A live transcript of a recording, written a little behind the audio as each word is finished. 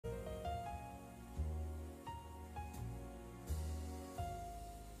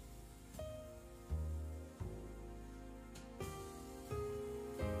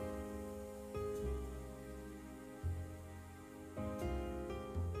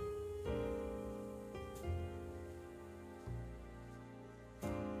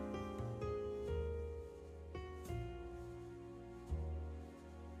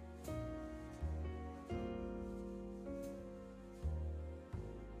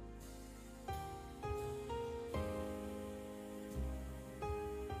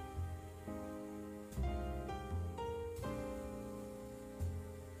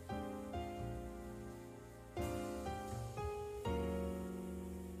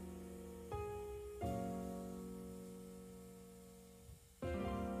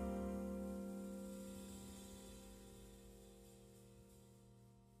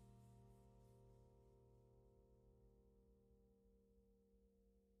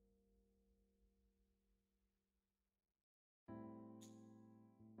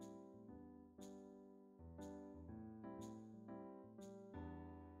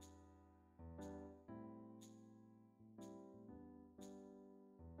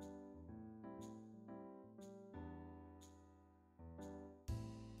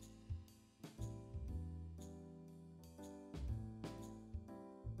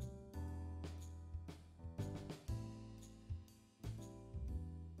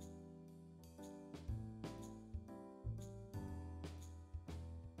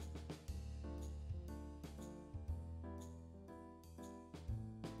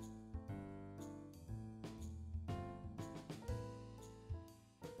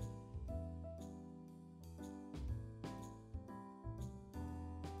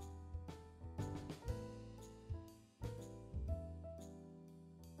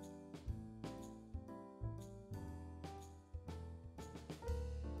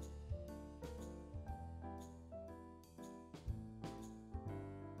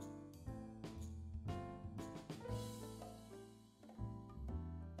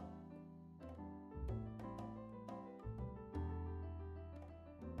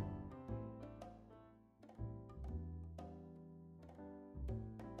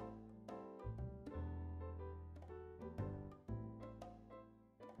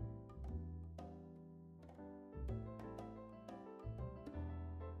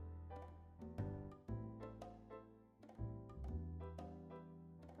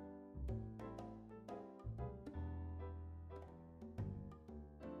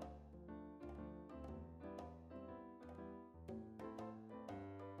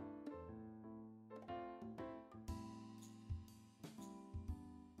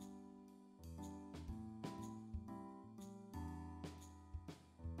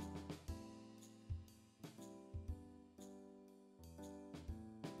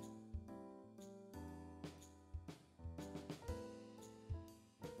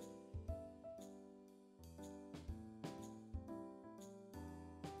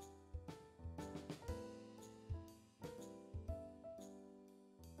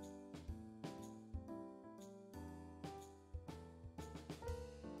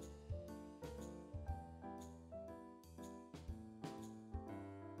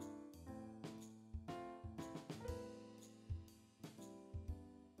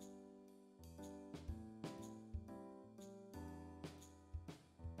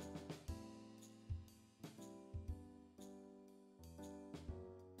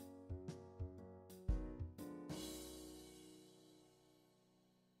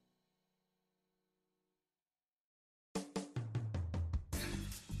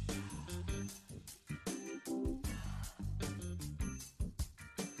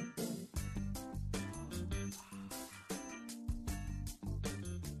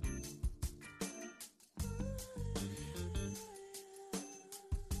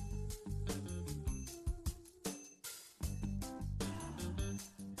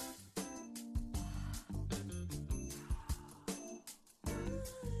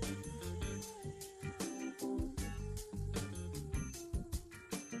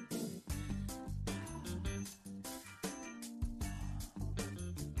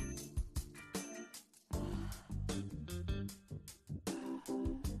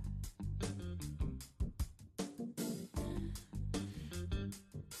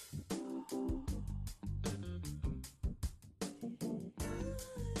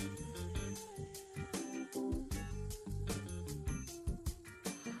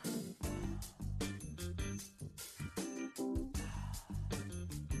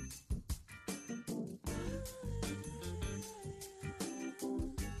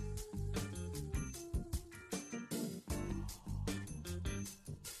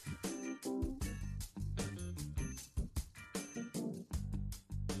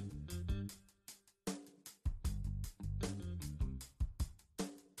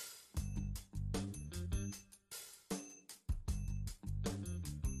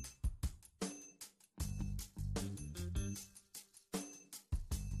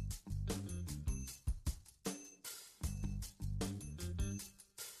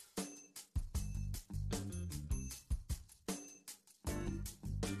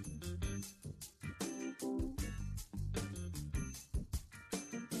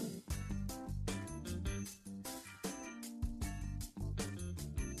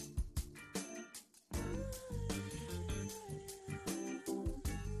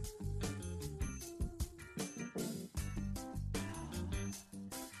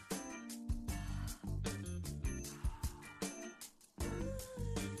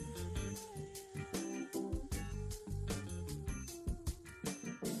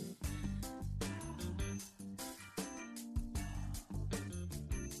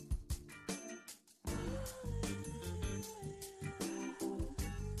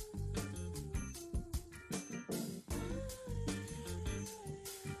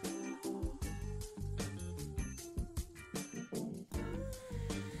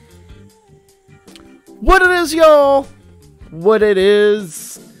What it is, y'all? What it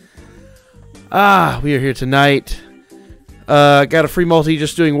is? We are here tonight. Got a free multi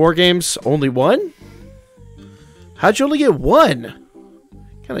just doing war games. Only one? How'd you only get one?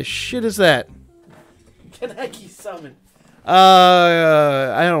 What kind of shit is that? Kaneki summon.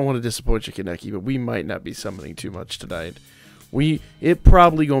 I don't want to disappoint you, Kaneki, but we might not be summoning too much tonight. It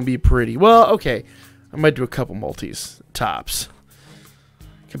probably gonna be pretty. Well, okay. I might do a couple multis. Tops.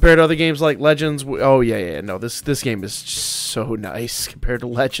 Compared to other games like Legends, oh yeah, no, this game is so nice compared to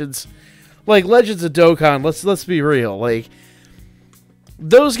Legends. Like Legends of Dokkan, let's be real. Like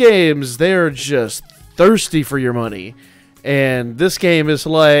those games, they're just thirsty for your money, and this game is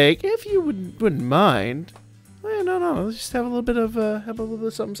like, if you wouldn't mind, no, let's just have a little bit of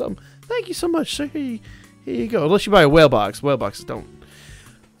something. Thank you so much. So here you go. Unless you buy a whale box, whale boxes don't.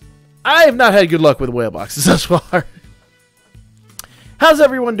 I have not had good luck with whale boxes thus far. How's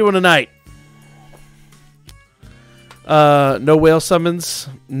everyone doing tonight? No whale summons?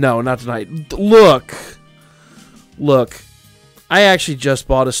 No, not tonight. Look. I actually just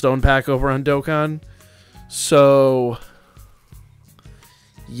bought a stone pack over on Dokkan. So,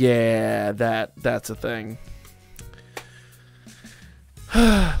 yeah, that's a thing.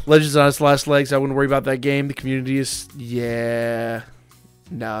 Legends on its last legs. I wouldn't worry about that game. The community is, yeah.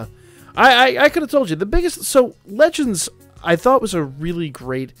 Nah. I could have told you. The biggest, so Legends, I thought was a really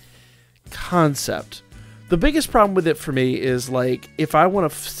great concept. The biggest problem with it for me is, like, if I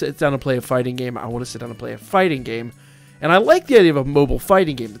want to sit down and play a fighting game, I want to sit down and play a fighting game. And I like the idea of a mobile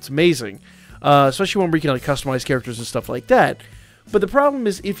fighting game. It's amazing. Especially when we can, like, customize characters and stuff like that. But the problem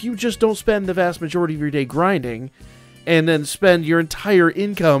is, if you just don't spend the vast majority of your day grinding, and then spend your entire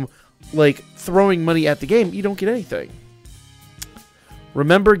income, like, throwing money at the game, you don't get anything.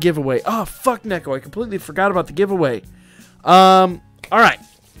 Remember giveaway. Oh, fuck, Neko. I completely forgot about the giveaway. Alright.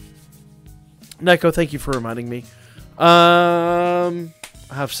 Neko, thank you for reminding me. I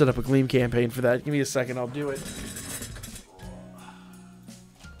have set up a Gleam campaign for that. Give me a second, I'll do it.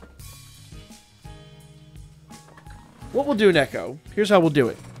 What we'll do, Neko, here's how we'll do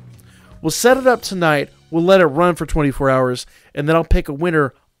it. We'll set it up tonight, we'll let it run for 24 hours, and then I'll pick a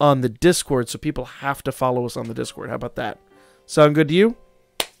winner on the Discord, so people have to follow us on the Discord. How about that? Sound good to you?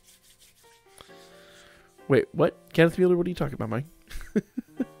 Wait, what? Kenneth Mueller, what are you talking about, Mike?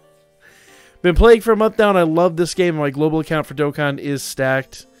 Been playing for a month now, and I love this game. My global account for Dokkan is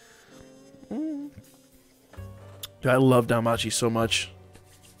stacked. Dude, I love DanMachi so much.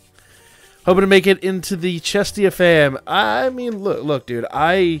 Hoping to make it into the Chestia fam. I mean, look, dude.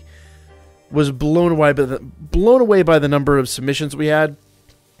 I was blown away by the number of submissions we had.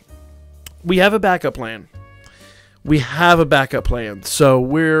 We have a backup plan. So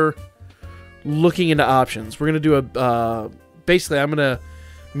we're looking into options. We're gonna do a basically, I'm gonna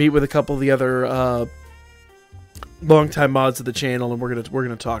meet with a couple of the other longtime mods of the channel, and we're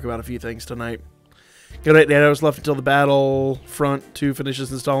gonna talk about a few things tonight. Got 8 hours left until the Battlefront 2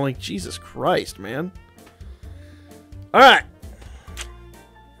 finishes installing. Jesus Christ, man! All right,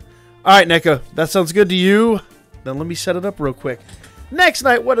 Neko, that sounds good to you. Then let me set it up real quick. Next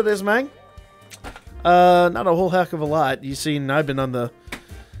night, what it is, man? Not a whole heck of a lot. You seen? I've been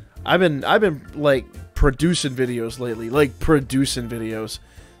like producing videos lately,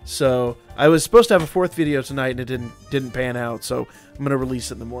 So I was supposed to have a 4th video tonight, and it didn't pan out. So I'm gonna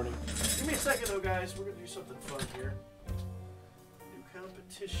release it in the morning. Give me a second, though, guys. We're gonna do something fun here. New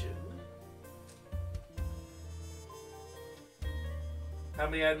competition. How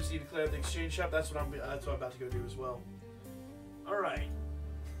many items do you declare at the exchange shop? That's what I'm about to go do as well. All right.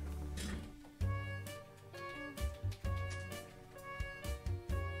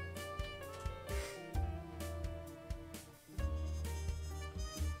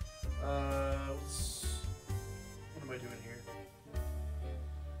 What am I doing here?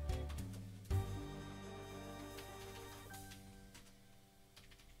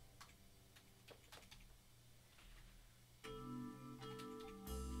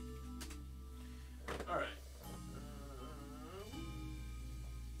 All right.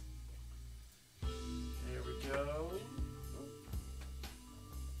 There we go.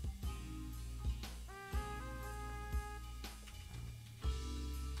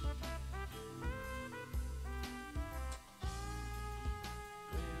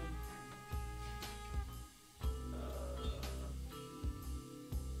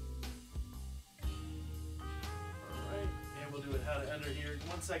 How to enter here.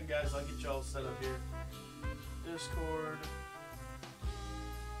 1 second, guys. I'll get y'all set up here. Discord.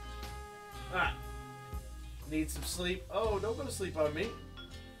 Alright. Need some sleep. Oh, don't go to sleep on me.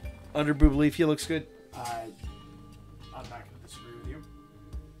 Under boob leaf, he looks good. I'm not going to disagree with you.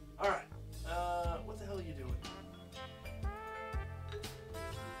 Alright. What the hell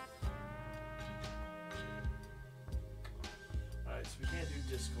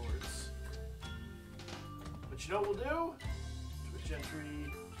Discords. But you know what we'll do? Twitch entry.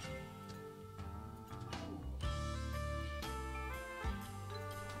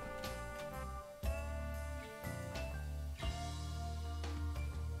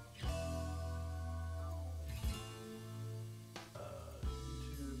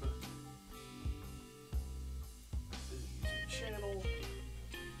 YouTube channel.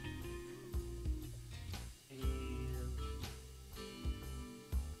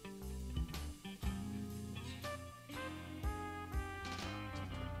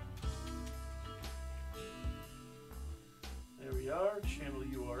 There we are, channel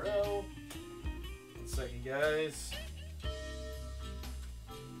URL. 1 second, guys.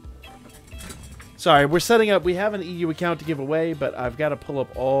 Sorry, we're setting up. We have an EU account to give away, but I've got to pull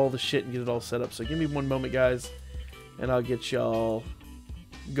up all the shit and get it all set up. So give me 1 moment, guys, and I'll get y'all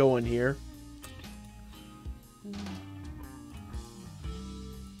going here.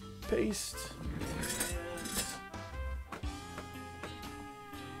 Paste.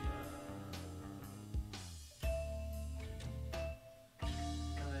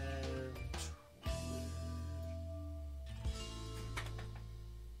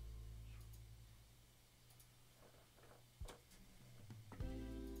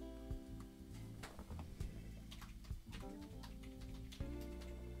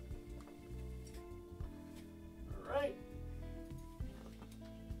 Alright.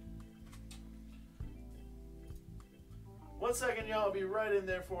 One second, y'all. I'll be right in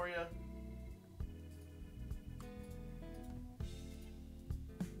there for you.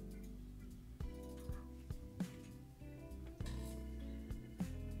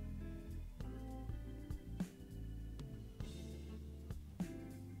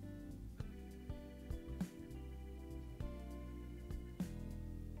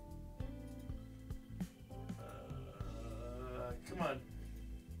 Come on.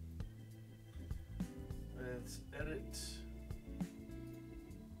 Let's edit.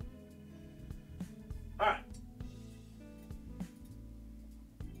 All right.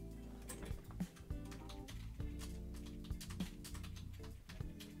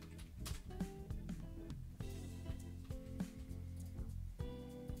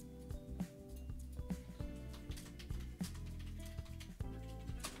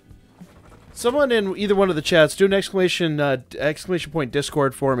 Someone in either one of the chats, do an exclamation point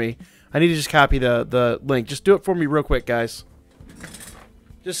Discord for me. I need to just copy the link. Just do it for me real quick, guys.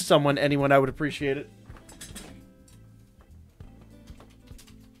 Just someone, anyone, I would appreciate it.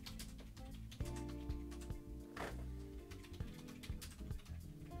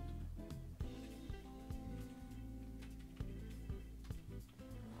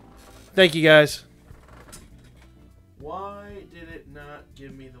 Thank you, guys. Why did it not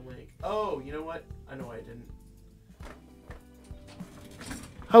give me the link? Oh, you know what? I know why I didn't.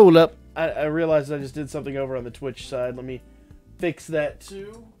 Hold up. I realized I just did something over on the Twitch side. Let me fix that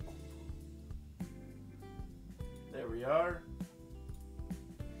too. There we are.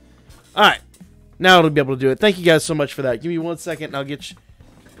 Alright. Now it'll be able to do it. Thank you guys so much for that. Give me 1 second and I'll finish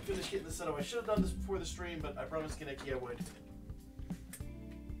getting this set up. I should have done this before the stream, but I promised Kaneki I would.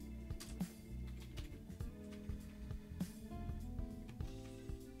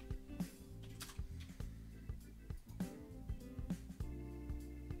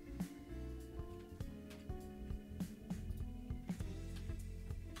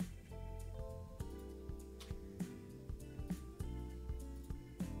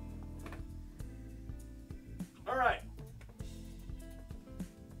 All right.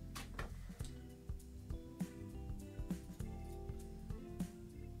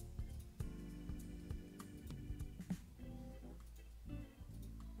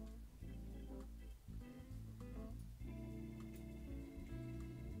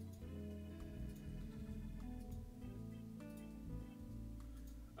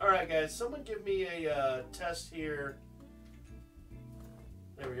 All right, guys. Someone give me a test here.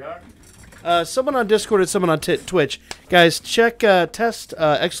 There we are. Someone on Discord and someone on Twitch. Guys, check test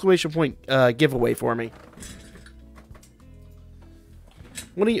exclamation point giveaway for me.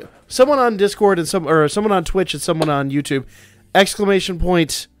 What do you? Someone on Discord and someone on Twitch and someone on YouTube. Exclamation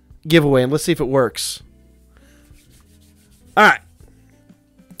point giveaway, and let's see if it works. All right.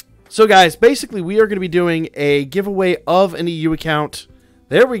 So, guys, basically, we are going to be doing a giveaway of an EU account.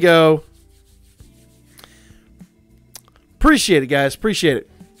 There we go. Appreciate it, guys. Appreciate it.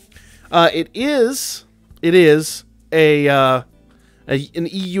 It is an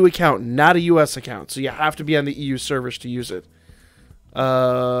EU account, not a US account. So you have to be on the EU servers to use it.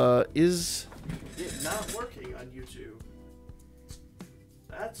 Is it not working on YouTube?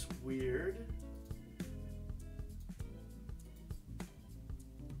 That's weird.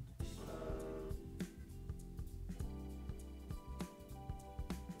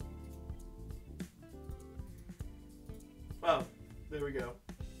 there we go.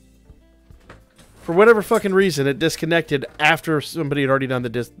 For whatever fucking reason, it disconnected after somebody had already done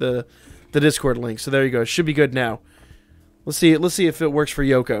the Discord link. So there you go. It should be good now. Let's see if it works for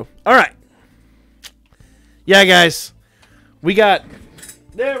Yoko. All right. Yeah, guys. We got...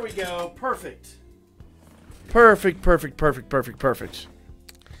 There we go. Perfect. Perfect.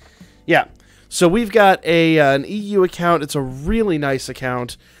 Yeah. So we've got an EU account. It's a really nice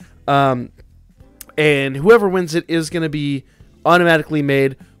account. And whoever wins it is going to be automatically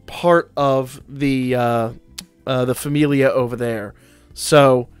made part of the Familia over there.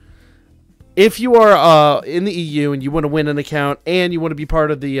 So if you are in the EU and you want to win an account and you want to be part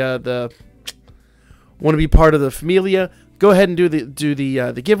of the Familia, go ahead and do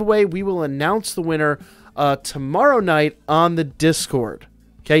the giveaway. We will announce the winner tomorrow night on the Discord.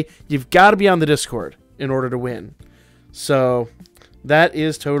 Okay, you've got to be on the Discord in order to win. So that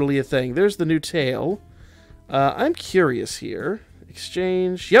is totally a thing. There's the new tail. I'm curious here.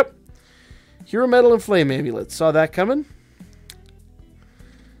 Exchange. Yep. Hero Metal and Flame Amulet. Saw that coming.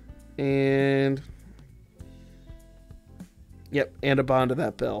 And... Yep, and a bond to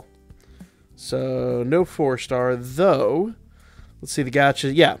that bell. So, no 4-star, though. Let's see the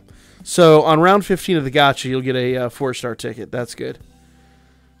gacha. Yeah. So, on round 15 of the gacha, you'll get a 4-star ticket. That's good.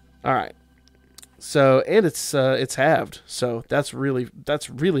 Alright. So, and it's halved. So, that's really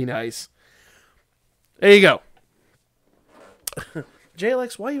nice. There you go.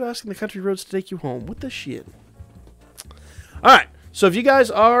 JLX, why are you asking the country roads to take you home? What the shit? Alright, so if you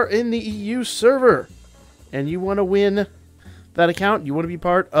guys are in the EU server and you want to win that account, you want to be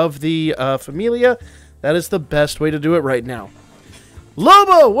part of the Familia, that is the best way to do it right now.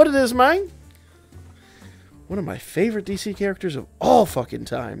 Lobo, what it is, mine? One of my favorite DC characters of all fucking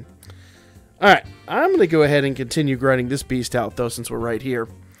time. Alright, I'm going to go ahead and continue grinding this beast out, though, since we're right here.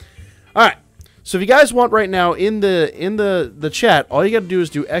 Alright. So if you guys want right now in the chat, all you got to do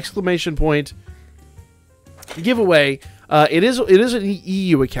is do exclamation point giveaway. It is an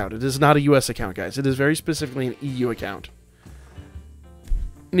EU account. It is not a US account, guys. It is very specifically an EU account.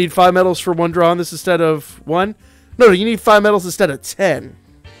 Need 5 medals for 1 draw on this instead of 1? No, you need 5 medals instead of 10.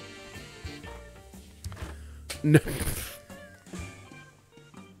 No,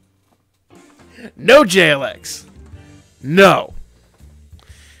 no JLX. No.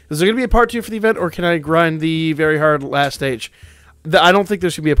 Is there going to be a part 2 for the event, or can I grind the very hard last stage? I don't think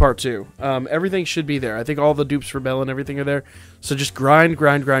there's going to be a part 2. Everything should be there. I think all the dupes for Bell and everything are there. So just grind.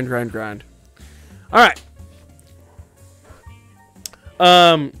 Alright.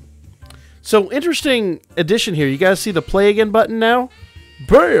 So interesting addition here. You guys see the play again button now?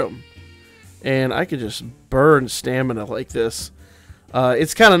 Bam! And I could just burn stamina like this.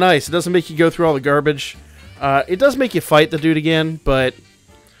 It's kind of nice. It doesn't make you go through all the garbage. It does make you fight the dude again, but...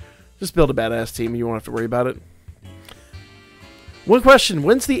 Just build a badass team and you won't have to worry about it. One question.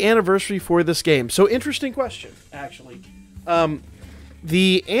 When's the anniversary for this game? So, interesting question, actually.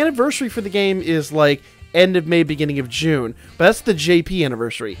 The anniversary for the game is like end of May, beginning of June. But that's the JP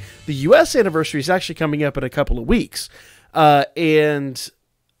anniversary. The US anniversary is actually coming up in a couple of weeks. And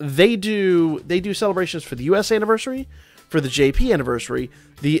they do celebrations for the US anniversary, for the JP anniversary,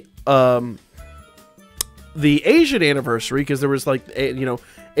 the Asian anniversary, because there was like,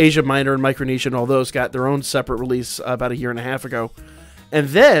 Asia Minor and Micronesia and all those got their own separate release about 1.5 years ago. And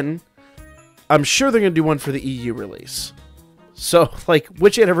then, I'm sure they're going to do one for the EU release. So, like,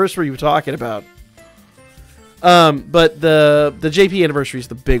 which anniversary are you talking about? But the JP anniversary is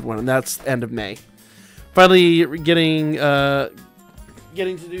the big one, and that's end of May. Finally, getting to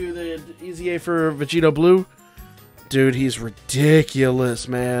do the EZA for Vegito Blue. Dude, he's ridiculous,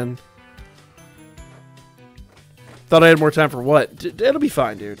 man. Thought I had more time for what? It'll be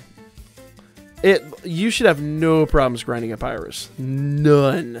fine, dude. You should have no problems grinding up Iris.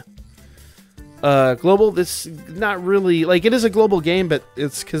 None. Global, this not really... Like, it is a global game, but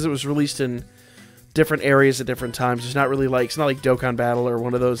it's because it was released in different areas at different times. It's not really like... It's not like Dokkan Battle or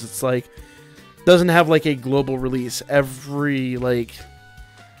one of those. It's like... Doesn't have, like, a global release. Every, like...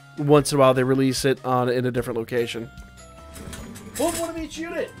 Once in a while, they release it in a different location. Both want to meet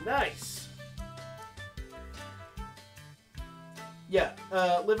Unit! Nice! Yeah,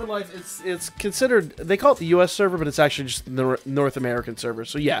 Living Life, it's considered, they call it the US server, but it's actually just the North American server.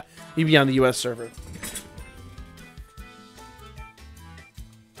 So yeah, you'd be on the US server.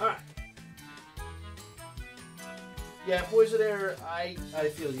 Alright. Yeah, Poison Air, I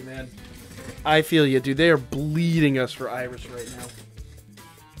feel you, man. I feel you, dude. They are bleeding us for Iris right now.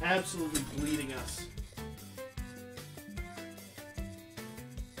 Absolutely bleeding us.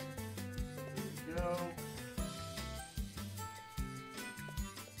 There we go.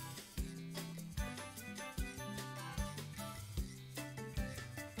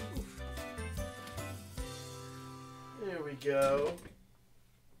 we go.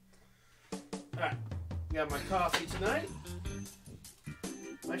 Alright, got my coffee tonight.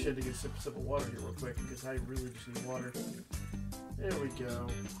 I should take a sip of water here real quick because I really just need water. There we go.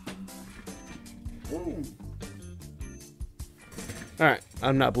 Woo. Alright,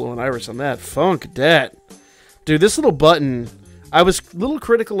 I'm not blowing iris on that. Funk that. Dude, this little button, I was a little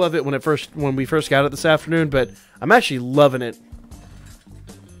critical of it when we first got it this afternoon, but I'm actually loving it.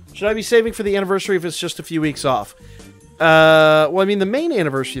 Should I be saving for the anniversary if it's just a few weeks off? Well, I mean, the main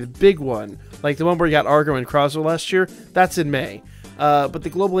anniversary, the big one, like the one where you got Argo and Croswell last year, that's in May. But the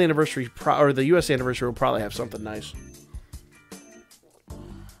global anniversary, or the US anniversary, will probably have something nice.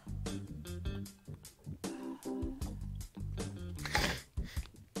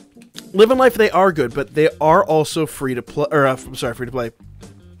 Live and Life, they are good, but they are also free to play. Or, I'm sorry, free to play.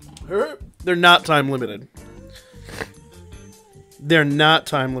 They're not time limited. They're not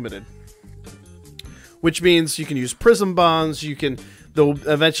time limited. Which means you can use prism bonds. There'll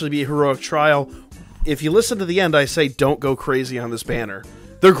eventually be a heroic trial. If you listen to the end, I say don't go crazy on this banner.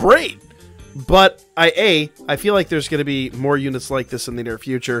 They're great, but I feel like there's going to be more units like this in the near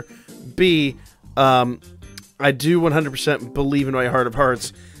future. B, I do 100% believe in my heart of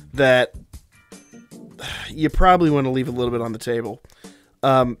hearts that you probably want to leave a little bit on the table.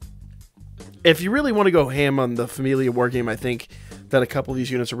 If you really want to go ham on the Familia Wargame, I think that a couple of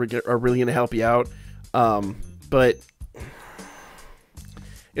these units are really going to help you out. But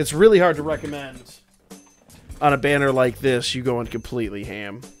it's really hard to recommend on a banner like this you going completely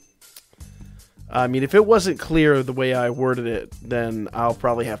ham. I mean, if it wasn't clear the way I worded it, then I'll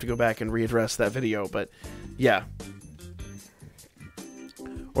probably have to go back and readdress that video. But yeah.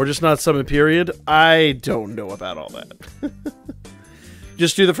 Or just not summon, period. I don't know about all that.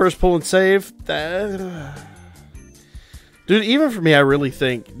 Just do the first pull and save. Dude, even for me, I really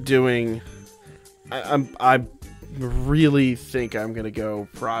think doing... I really think I'm going to go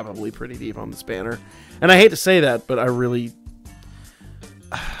probably pretty deep on this banner. And I hate to say that, but I really...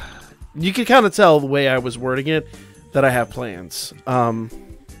 You can kind of tell the way I was wording it that I have plans. I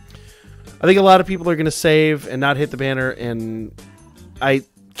think a lot of people are going to save and not hit the banner, and I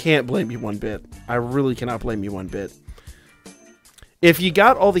can't blame you one bit. I really cannot blame you one bit. If you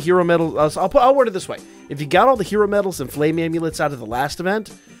got all the hero medals... I'll word it this way. If you got all the hero medals and flame amulets out of the last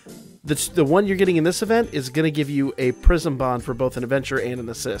event... The one you're getting in this event is going to give you a prism bond for both an adventure and an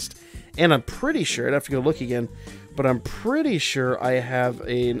assist. And I'm pretty sure, I'd have to go look again, but I'm pretty sure I have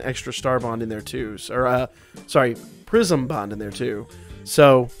an extra star bond in there too. Or, sorry, prism bond in there too.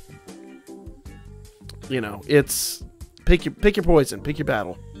 So, you know, it's pick your poison, pick your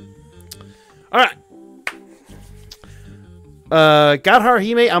battle. All right. Got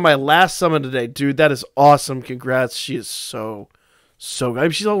Haruhime on my last summon today. Dude, that is awesome. Congrats. She is so good. I mean,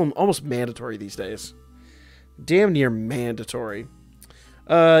 she's almost mandatory these days. Damn near mandatory.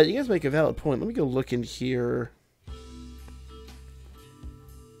 You guys make a valid point. Let me go look in here.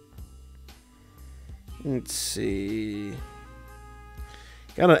 Let's see.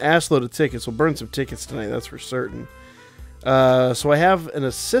 Got an assload of tickets. We'll burn some tickets tonight, that's for certain. So I have an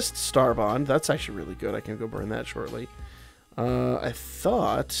assist star bond. That's actually really good. I can go burn that shortly. I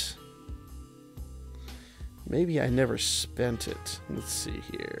thought... maybe I never spent it. Let's see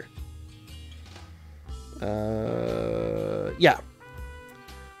here. Yeah.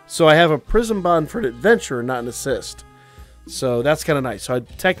 So I have a prism bond for an adventurer, not an assist. So that's kind of nice. So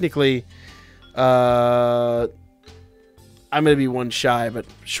technically, I'm going to be one shy, but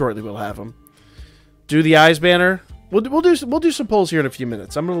shortly we'll have them. Do the eyes banner. We'll do some polls here in a few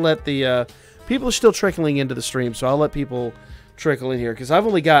minutes. I'm going to let the people are still trickling into the stream, so I'll let people trickle in here because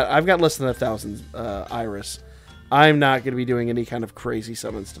I've got less than 1,000 iris. I'm not going to be doing any kind of crazy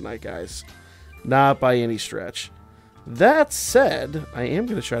summons tonight, guys. Not by any stretch. That said, I am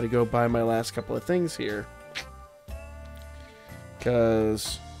going to try to go buy my last couple of things here.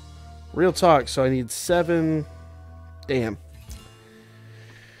 Because, real talk, so I need 7. Damn.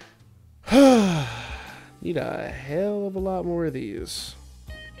 Need a hell of a lot more of these.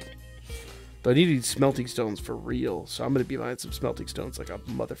 But I need smelting stones for real, so I'm going to be buying some smelting stones like a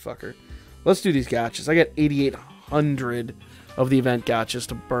motherfucker. Let's do these gotchas. I got 8,800 of the event gotchas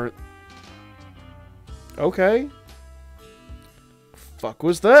to burn. Okay. Fuck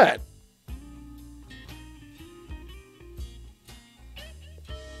was that?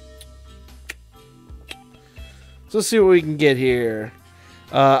 So let's see what we can get here.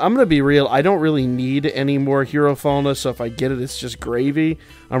 I'm going to be real. I don't really need any more Hero Fauna, so if I get it, it's just gravy.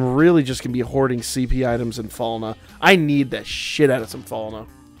 I'm really just going to be hoarding CP items and Fauna. I need that shit out of some Fauna.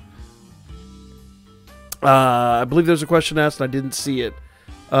 I believe there's a question asked, and I didn't see it.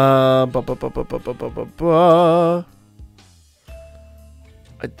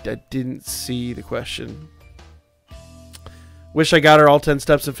 I didn't see the question. Wish I got her all 10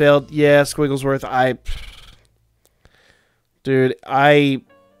 steps and failed. Yeah, Squigglesworth. Dude,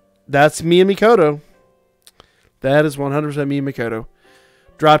 that's me and Mikoto. That is 100% me and Mikoto.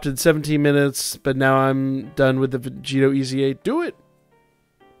 Dropped in 17 minutes, but now I'm done with the Vegito Easy 8. Do it.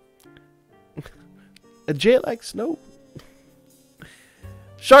 A JLX, no.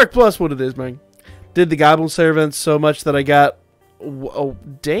 Shark Plus, what it is, man. Did the Goblin Slayer event so much that I got... Oh,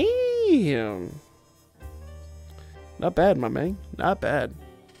 damn. Not bad, my man. Not bad.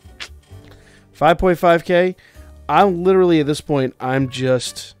 5.5k. I'm literally, at this point, I'm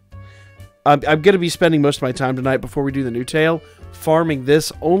going to be spending most of my time tonight before we do the new tale farming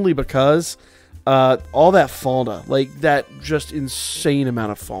this, only because all that fauna, like that just insane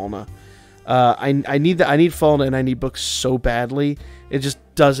amount of fauna. I need fauna and I need books so badly. It just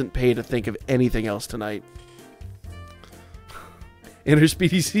doesn't pay to think of anything else tonight.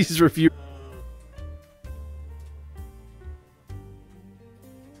 Interspecies review.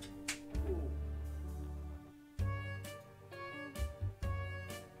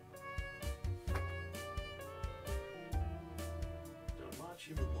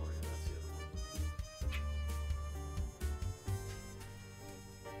 DanMachi BG, that's the other one.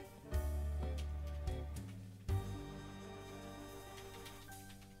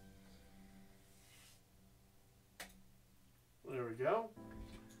 There we go.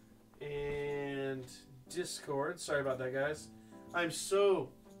 And Discord. Sorry about that, guys. I'm so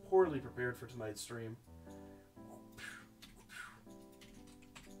poorly prepared for tonight's stream.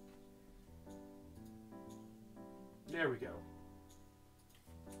 There we go.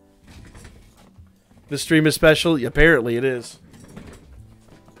 The stream is special? Apparently it is.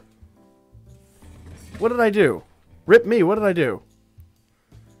 What did I do? Rip me. What did I do?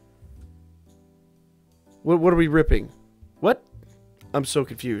 What are we ripping? What? I'm so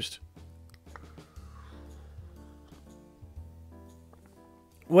confused.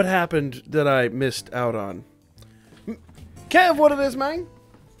 What happened that I missed out on? Kev, what it is, man?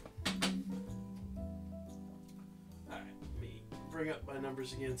 Alright, let me bring up my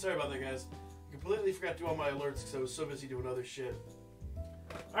numbers again. Sorry about that, guys. I completely forgot to do all my alerts because I was so busy doing other shit.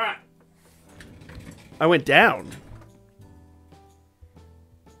 Alright. I went down.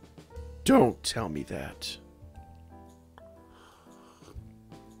 Don't tell me that.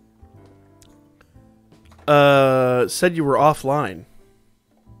 Said you were offline.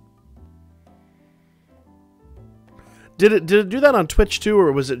 Did it do that on Twitch too,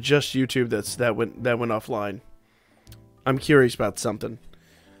 or was it just YouTube that went offline? I'm curious about something.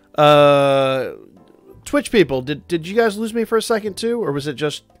 Twitch people, did you guys lose me for a second too, or was it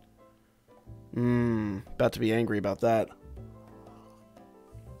just about to be angry about that?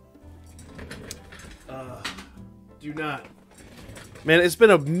 Do not. Man, it's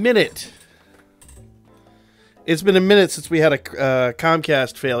been a minute. It's been a minute since we had a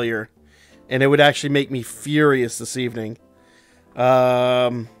Comcast failure, and it would actually make me furious this evening.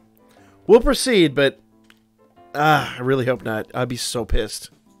 We'll proceed, but I really hope not. I'd be so pissed.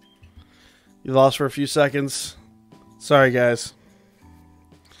 You lost for a few seconds. Sorry, guys.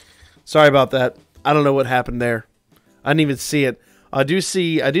 Sorry about that. I don't know what happened there. I didn't even see it. I do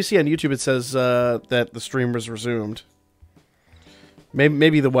see on YouTube it says that the stream was resumed.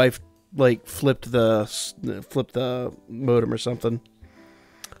 Maybe the wife like flipped the modem or something.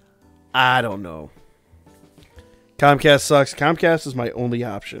 I don't know. Comcast sucks. Comcast is my only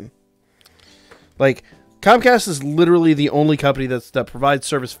option. Like, Comcast is literally the only company that provides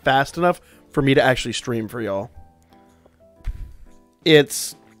service fast enough for me to actually stream for y'all.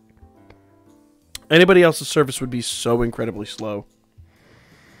 It's... Anybody else's service would be so incredibly slow.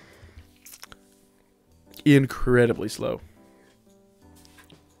 Incredibly slow.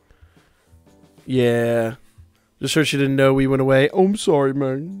 Yeah. Just heard she didn't know we went away. Oh, I'm sorry,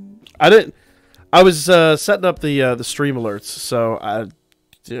 man. I didn't... I was setting up the stream alerts, so I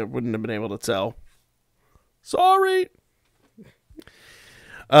wouldn't have been able to tell. Sorry.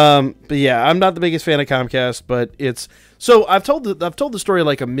 But yeah, I'm not the biggest fan of Comcast, but it's... So I've told the story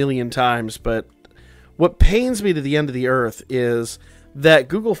like a million times, but what pains me to the end of the earth is that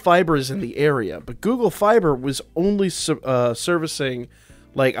Google Fiber is in the area, but Google Fiber was only servicing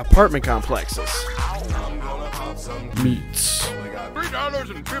like apartment complexes. Meats.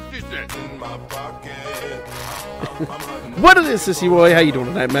 $3.50 in my pocket. What it is, Sissy Boy? How you doing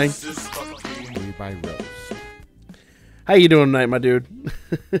tonight, man? How you doing tonight, my dude?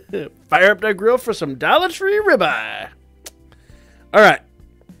 Fire up that grill for some Dollar Tree ribeye. All right.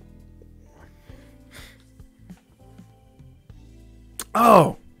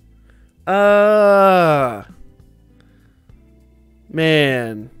 Oh.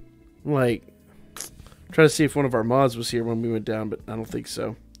 Man, like, trying to see if one of our mods was here when we went down, but I don't think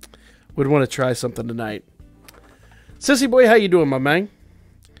so. Would want to try something tonight. Sissy boy, how you doing, my man?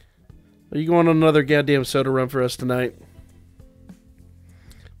 Are you going on another goddamn soda run for us tonight?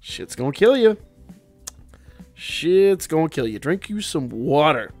 Shit's gonna kill you. Shit's gonna kill you. Drink you some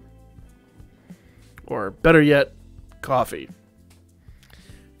water. Or better yet, coffee.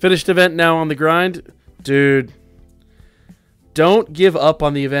 Finished event now on the grind. Dude, don't give up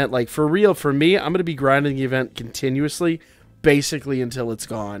on the event. Like, for real, for me, I'm going to be grinding the event continuously, basically until it's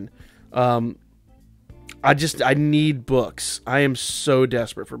gone. I need books. I am so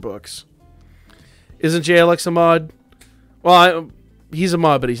desperate for books. Isn't JLX a mod? Well, he's a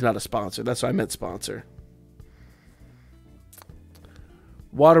mod, but he's not a sponsor. That's why I meant sponsor.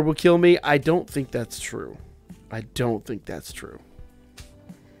 Water will kill me. I don't think that's true. I don't think that's true.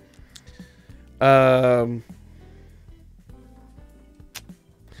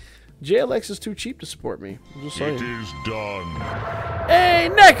 JLX is too cheap to support me. I'm just saying. It is done. Hey,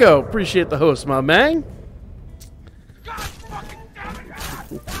 Neko! Appreciate the host, my man.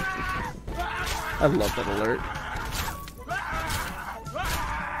 I love that alert.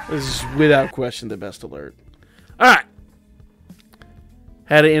 This is without question the best alert. Alright.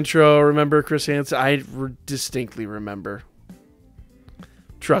 Had an intro, remember Chris Hansen? I distinctly remember.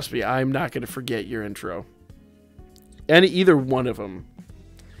 Trust me, I'm not going to forget your intro. And either one of them.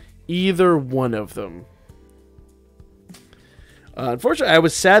 Either one of them. Unfortunately, I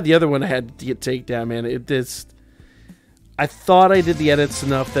was sad the other one I had to get taken down, man. I thought I did the edits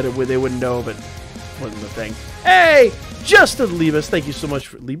enough that they wouldn't know, but wasn't the thing. Hey! Justin Leibus, thank you so much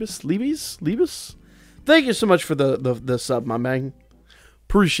for... Leibus? Thank you so much for the sub, my man.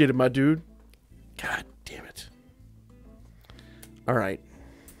 Appreciate it, my dude. God damn it. Alright.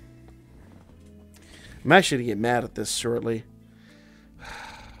 I'm actually going to get mad at this shortly.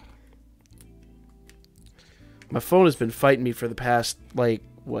 My phone has been fighting me for the past, like,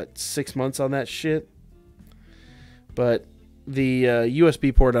 what, 6 months on that shit? But the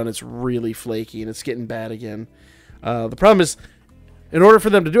USB port on it's really flaky, and it's getting bad again. The problem is, in order for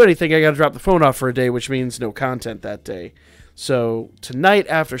them to do anything, I got to drop the phone off for a day, which means no content that day. So tonight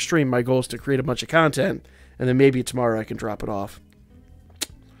after stream, my goal is to create a bunch of content, and then maybe tomorrow I can drop it off.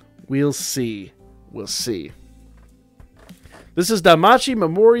 We'll see. We'll see. This is DanMachi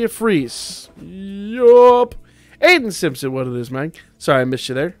Memoria Freeze. Yup. Aiden Simpson, what it is, man. Sorry, I missed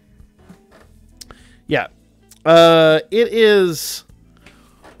you there. Yeah. It is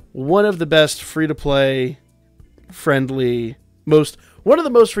one of the best free-to-play friendly, one of the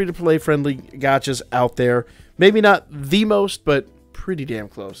most free-to-play friendly gachas out there. Maybe not the most, but pretty damn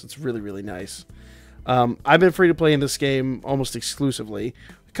close. It's really, really nice. I've been free-to-play in this game almost exclusively.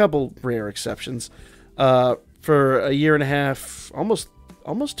 A couple rare exceptions. For a year and a half,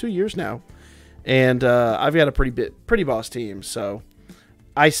 almost 2 years now. And I've got a pretty boss team, so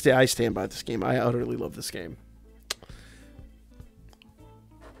I stand by this game. I utterly love this game.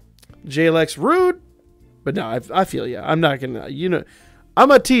 JLX rude, but no, I feel you. I'm not gonna, I'm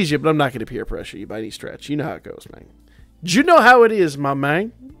gonna tease you, but I'm not gonna peer pressure you by any stretch. You know how it goes, man. Do you know how it is, my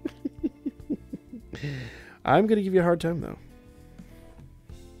man? I'm gonna give you a hard time though.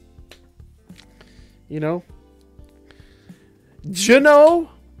 Do you know,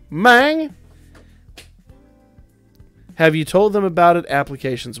 man? Have you told them about it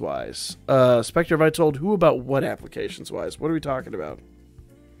applications-wise? Spectre, have I told who about what applications-wise? What are we talking about?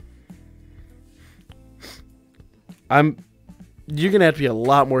 You're going to have to be a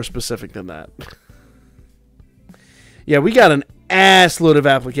lot more specific than that. Yeah, we got an ass load of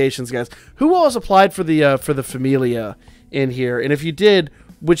applications, guys. Who else applied for the Familia in here? And if you did,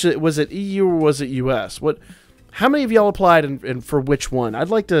 was it EU or was it US? How many of y'all applied and for which one? I'd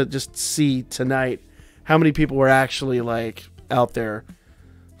like to just see tonight how many people were actually, like, out there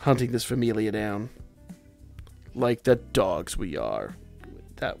hunting this Familia down. Like the dogs we are.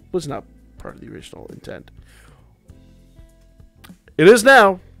 That was not part of the original intent. It is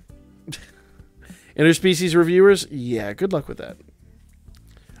now. Interspecies reviewers? Yeah, good luck with that.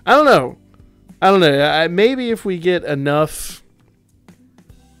 I don't know. Maybe if we get enough...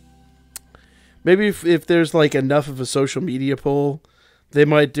 Maybe if there's, like, enough of a social media pull, they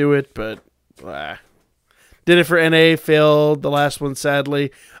might do it, but... Did it for NA, failed the last one,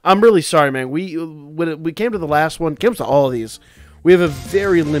 sadly. I'm really sorry, man. When we came to the last one, came to all of these, we have a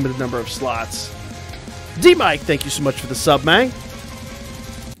very limited number of slots. D-Mike, thank you so much for the sub, man.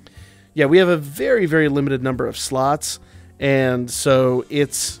 Yeah, we have a very, very limited number of slots, and so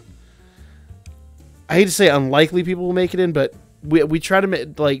it's... I hate to say unlikely people will make it in, but we try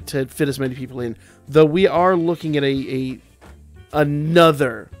to to fit as many people in. Though we are looking at a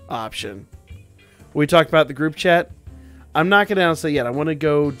another option. We talked about the group chat. I'm not going to announce that yet. I want to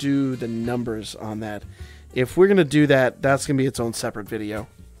go do the numbers on that. If we're going to do that, that's going to be its own separate video.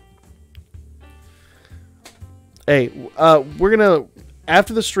 Hey, we're going to,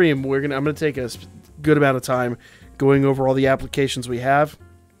 after the stream, I'm going to take a good amount of time going over all the applications we have.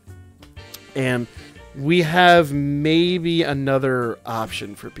 And we have maybe another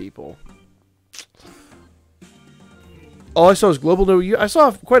option for people. All I saw was global no EU. I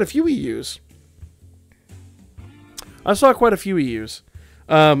saw quite a few EUs.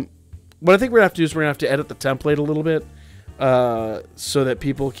 What I think we're going to have to do is we're going to have to edit the template a little bit so that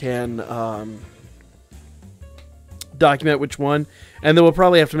people can document which one. And then we'll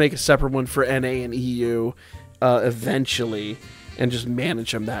probably have to make a separate one for NA and EU eventually and just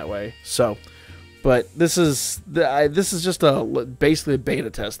manage them that way. So, but this is just basically a beta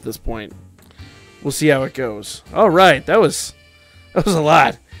test at this point. We'll see how it goes. All right, that was a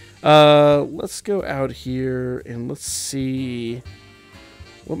lot. Let's go out here and let's see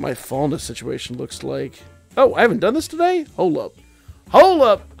what my fallness situation looks like. Oh, I haven't done this today? Hold up. I'm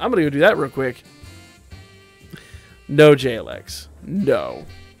going to go do that real quick. No, JLX. No.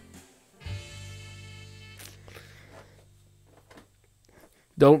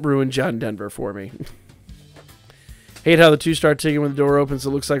 Don't ruin John Denver for me. Hate how the 2-star ticket when the door opens, it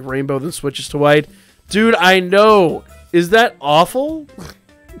looks like rainbow, then switches to white. Dude, I know. Is that awful?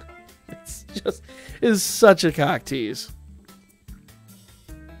 It's such a cock tease.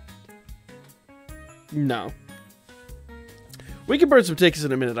 No. We can burn some tickets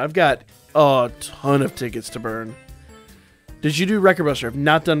in a minute. I've got a ton of tickets to burn. Did you do Record Buster? I've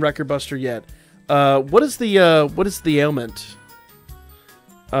not done Record Buster yet. What is the ailment?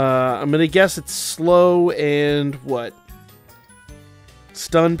 I'm gonna guess it's slow and what?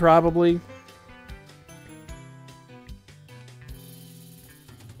 Stun probably.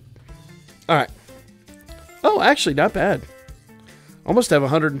 All right. Oh, actually, not bad. Almost have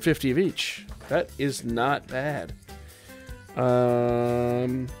 150 of each. That is not bad.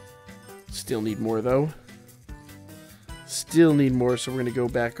 Still need more though. Still need more, so we're gonna go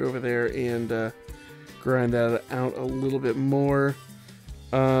back over there and grind that out a little bit more.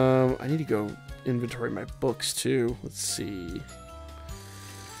 I need to go inventory my books too. Let's see.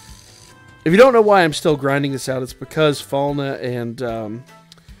 If you don't know why I'm still grinding this out, it's because Falna and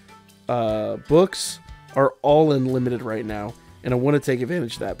books are all unlimited right now, and I want to take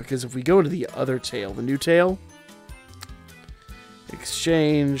advantage of that because if we go into the other tail, the new tail,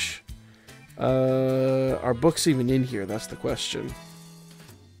 exchange, are books even in here? That's the question.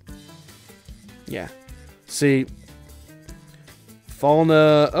 Yeah. See,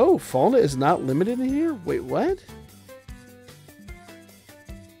 Falna. Oh, Falna is not limited in here? Wait, what?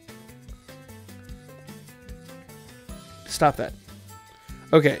 Stop that.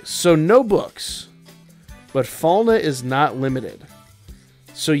 Okay, so no books. But Falna is not limited.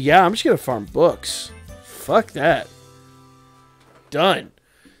 So yeah, I'm just going to farm books. Fuck that. Done.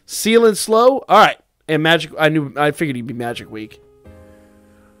 Seal and slow? Alright. And magic. I figured he'd be Magic Week.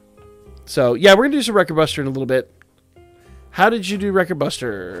 So yeah, we're going to do some Record Buster in a little bit. How did you do Record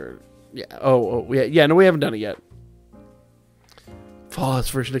Buster? Yeah. Oh yeah. Yeah, no, we haven't done it yet. Fallout's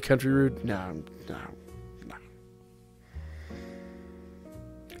version of Country Road? No.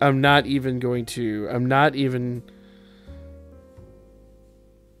 I'm not even going to...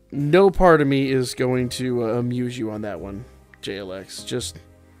 No part of me is going to amuse you on that one, JLX. Just...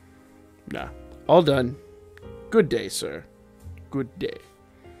 Nah. All done. Good day, sir. Good day.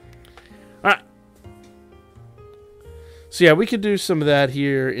 Alright. So yeah, we could do some of that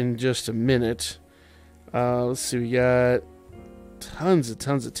here in just a minute. Let's see, we got tons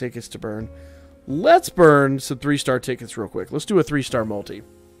of tickets to burn. Let's burn some 3-star tickets real quick. Let's do a 3-star multi.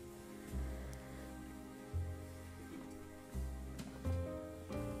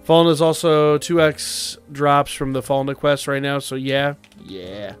 Falna is also 2x drops from the Falna quest right now, so yeah.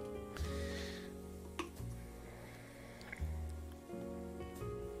 Yeah.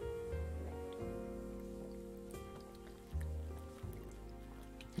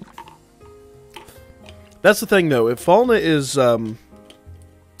 That's the thing, though. If Falna is not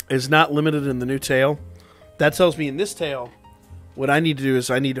limited in the new tail, that tells me in this tail, what I need to do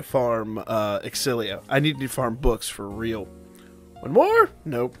is I need to farm Exilia. I need to farm books for real. One more?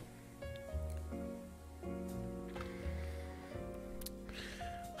 Nope.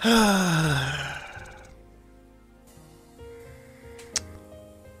 I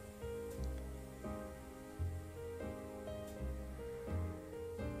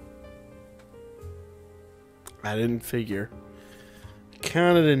didn't figure.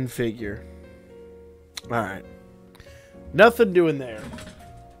 Kinda didn't figure. Alright. Nothing doing there.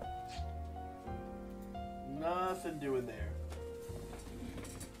 Nothing doing there.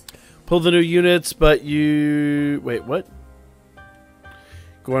 Pull the new units, but you... Wait, what?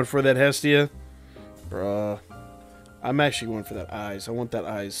 Going for that Hestia? Bruh. I'm actually going for that eyes. I want that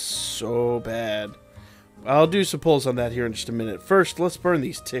eyes so bad. I'll do some pulls on that here in just a minute. First, let's burn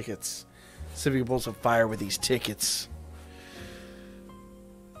these tickets. See if we can pull some fire with these tickets.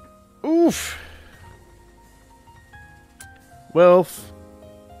 Oof. Wealth.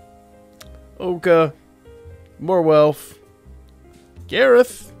 Oka. More wealth.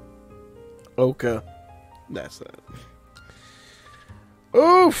 Gareth. Oka. That's that.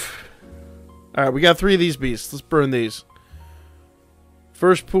 Oof. Alright, we got 3 of these beasts. Let's burn these.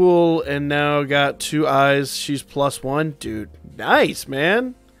 First pool, and now got 2 eyes. She's +1. Dude, nice,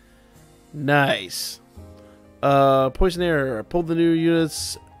 man. Nice. Poison air. Pull the new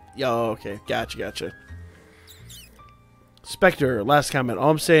units. Yo, okay. Gotcha. Spectre, last comment. All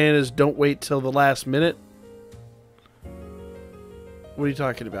I'm saying is don't wait till the last minute. What are you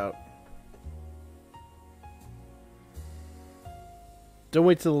talking about? Don't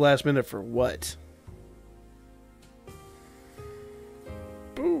wait till the last minute for what?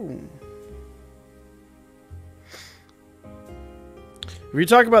 Boom. If you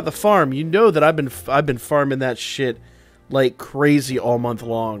talk about the farm, you know that I've been farming that shit like crazy all month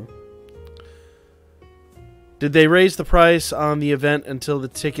long. Did they raise the price on the event until the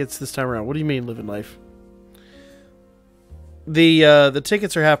tickets this time around? What do you mean, living life? The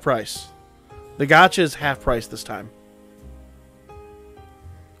tickets are half price. The gacha is half price this time.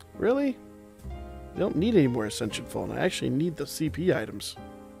 Really? I don't need any more Ascension Phone. I actually need the CP items.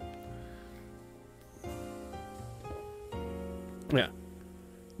 Yeah.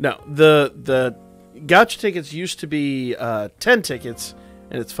 No, the gacha tickets used to be 10 tickets,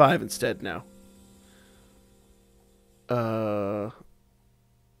 and it's 5 instead now. No.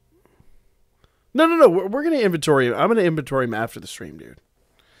 We're gonna inventory him. I'm gonna inventory him after the stream, dude.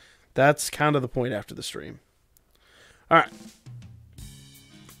 That's kind of the point after the stream. All right.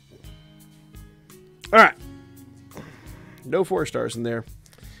 All right. No 4 stars in there.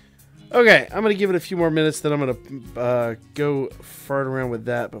 Okay, I'm going to give it a few more minutes, then I'm going to go fart around with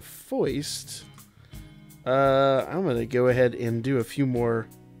that. But Foist, I'm going to go ahead and do a few more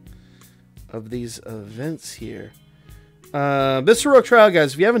of these events here. This Heroic Trial,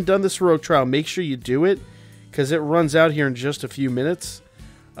 guys, if you haven't done this Heroic Trial, make sure you do it, because it runs out here in just a few minutes.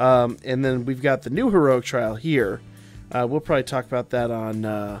 And then we've got the new Heroic Trial here. We'll probably talk about that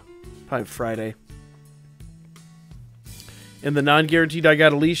on probably Friday. And the non-guaranteed, I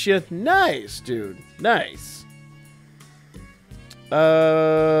got Alicia. Nice, dude. Nice. What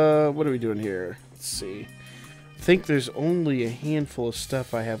are we doing here? Let's see. I think there's only a handful of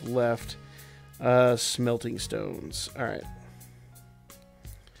stuff I have left. Smelting stones. All right.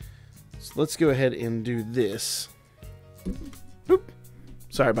 So let's go ahead and do this. Boop.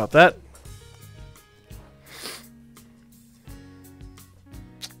 Sorry about that.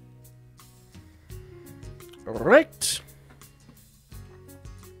 All right.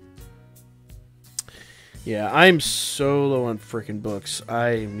 Yeah, I'm so low on freaking books.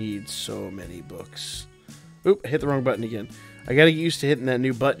 I need so many books. Oop, I hit the wrong button again. I gotta get used to hitting that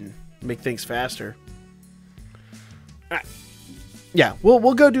new button. Make things faster. Alright. Yeah,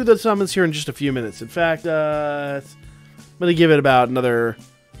 we'll go do the summons here in just a few minutes. In fact, I'm gonna give it about another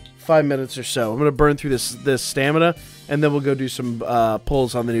 5 minutes or so. I'm gonna burn through this stamina, and then we'll go do some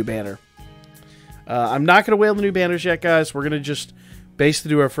pulls on the new banner. I'm not gonna whale the new banners yet, guys. We're gonna just basically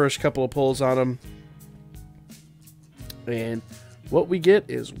do our first couple of pulls on them. And what we get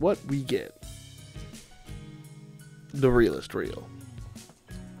is what we get. The realest real.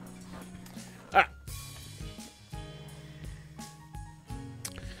 Alright.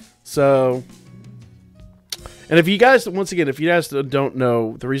 So, and if you guys, once again, if you guys don't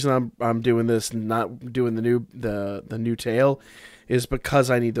know, the reason I'm doing this and not doing the new tale is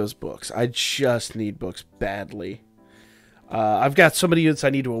because I need those books. I just need books badly. I've got so many units I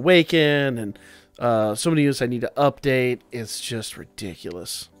need to awaken, and so many units I need to update. It's just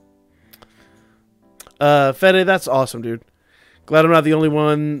ridiculous. Fede, that's awesome, dude. Glad I'm not the only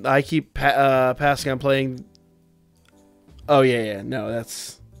one. I keep passing on playing. Oh, yeah. No,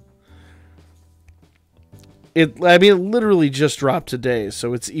 that's... I mean, it literally just dropped today,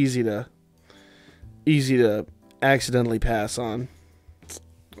 so it's easy to accidentally pass on.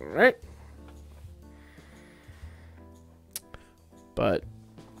 All right. But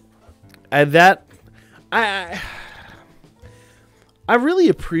and that I really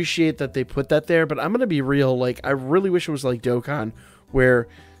appreciate that they put that there, but I'm gonna be real. Like, I really wish it was like Dokkan, where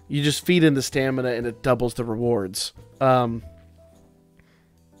You just feed in the stamina and it doubles the rewards. I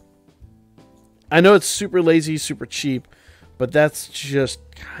know it's super lazy, super cheap, but that's just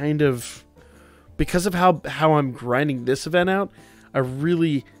kind of because of how I'm grinding this event out. I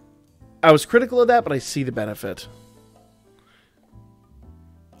was critical of that, but I see the benefit.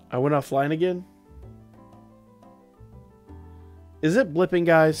 I went offline again. Is it blipping,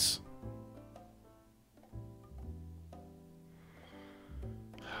 guys?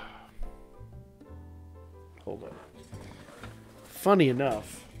 Hold on. Funny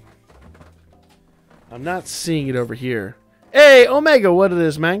enough, I'm not seeing it over here. Hey, Omega, what it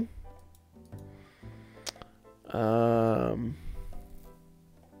is, man?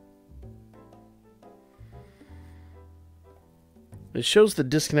 It shows the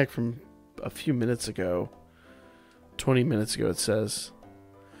disconnect from a few minutes ago. 20 minutes ago, it says.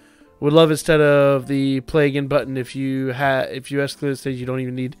 Would love instead of the play again button if you escalate the stage, you don't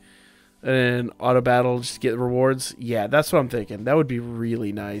even need an auto battle just to get rewards. Yeah, that's what I'm thinking. That would be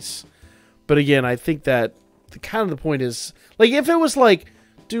really nice. But again, I think that the point is, like, if it was like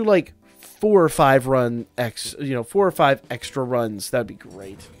do like 4 or 5 extra runs, that'd be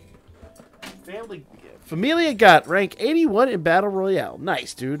great. Familia got rank 81 in Battle Royale.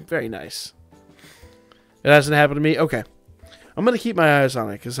 Nice, dude. Very nice. It hasn't happened to me? Okay. I'm going to keep my eyes on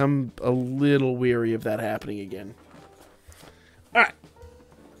it because I'm a little weary of that happening again. Alright.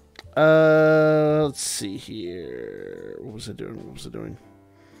 Let's see here. What was it doing?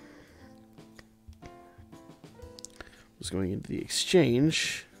 Was going into the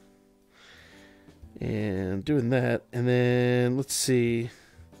exchange. And doing that. And then, let's see.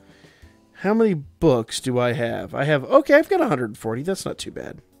 How many books do I have? Okay, I've got 140. That's not too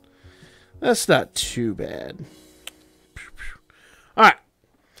bad. That's not too bad. Alright.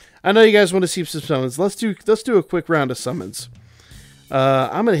 I know you guys want to see some summons. Let's do a quick round of summons.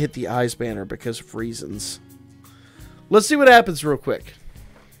 I'm going to hit the eyes banner because of reasons. Let's see what happens real quick.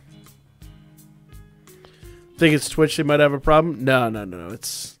 Think it's Twitch they might have a problem? No.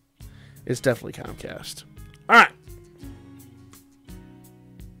 It's definitely Comcast. Alright.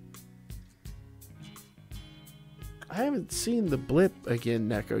 I haven't seen the blip again,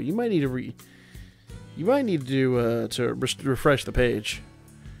 Neko. You might need to refresh the page.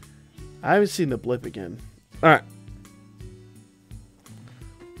 I haven't seen the blip again. All right.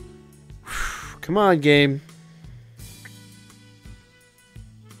 Come on, game.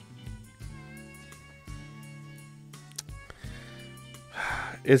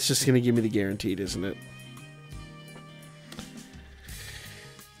 It's just going to give me the guaranteed, isn't it?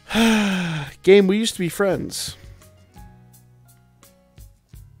 Game, we used to be friends.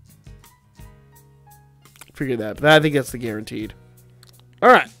 Figure that, but I think that's the guaranteed. All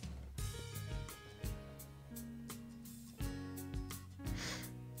right.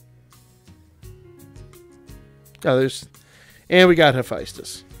 Oh, and we got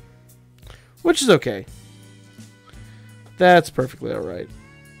Hephaestus, which is okay. That's perfectly all right.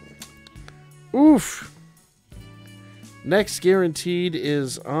 Oof. Next guaranteed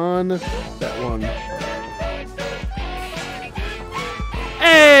is on that one.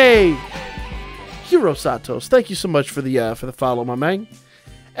 Hey! Hiro Satos, thank you so much for the follow, my man.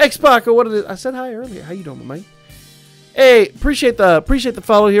 X-Paco, what is it? I said hi earlier. How you doing, my man? Hey, appreciate the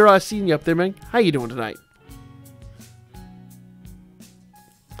follow, Hiro. I seen you up there, man. How you doing tonight?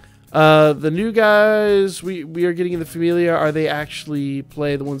 The new guys we are getting in the Familia, are they actually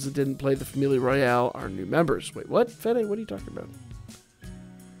play? The ones that didn't play the Familia Royale are new members. Wait, what? Fede, what are you talking about?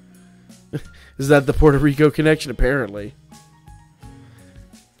 Is that the Puerto Rico connection? Apparently.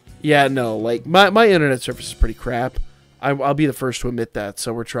 Yeah, no, like, my internet service is pretty crap. I'll be the first to admit that,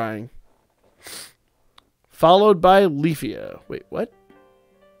 so we're trying. Followed by Leafia. Wait, what?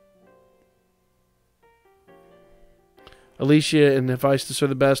 Alicia and Hephaestus are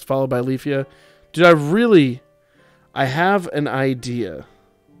the best, followed by Leafia. Dude, I have an idea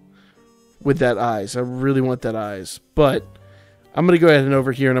with that eyes. I really want that eyes. But I'm going to go ahead and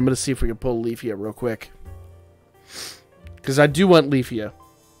over here, and I'm going to see if we can pull Leafia real quick. Because I do want Leafia.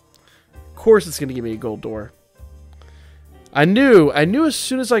 Of course it's going to give me a gold door. I knew as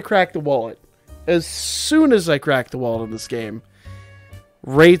soon as I cracked the wallet. As soon as I cracked the wallet in this game,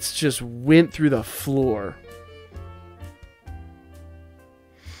 rates just went through the floor.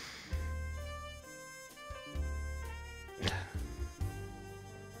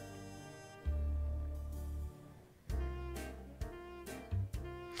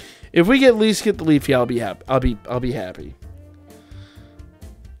 If we at least get the Leafy, I'll be happy. I'll be happy.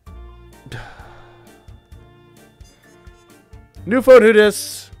 New phone, who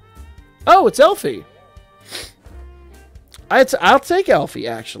dis? Oh, it's Elfie. I'll take Elfie,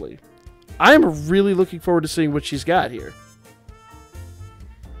 actually. I'm really looking forward to seeing what she's got here.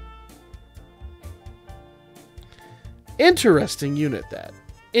 Interesting unit, that.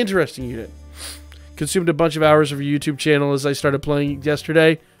 Interesting unit. Consumed a bunch of hours of your YouTube channel as I started playing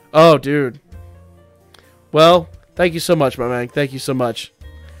yesterday. Oh, dude. Well, thank you so much, my man. Thank you so much.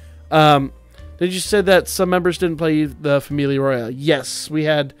 Did you say that some members didn't play the Familia Royale? Yes, we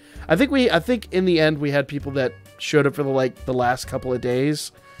had. I think in the end we had people that showed up for the last couple of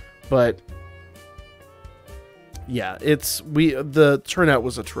days, but yeah, the turnout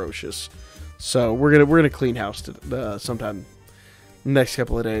was atrocious. So we're gonna clean house sometime next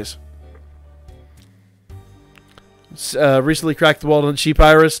couple of days. Recently cracked the wallet on Cheap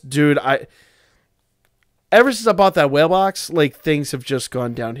Iris, dude. Ever since I bought that whale box, like, things have just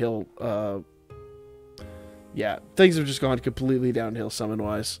gone downhill. Yeah, things have just gone completely downhill summon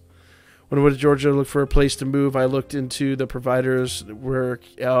wise. When I went to Georgia to look for a place to move, I looked into the providers work.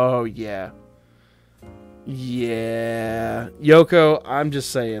 Oh yeah. Yeah, Yoko, I'm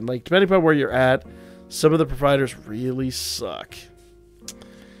just saying, like, depending upon where you're at, some of the providers really suck.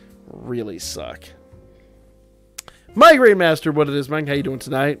 Really suck. Migraine Master, what it is, man? How you doing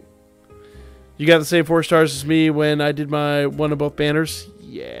tonight? You got the same 4 stars as me when I did my one of both banners?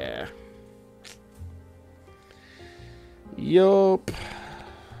 Yeah. Yup.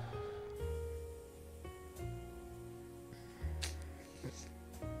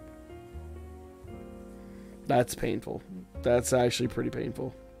 That's painful. That's actually pretty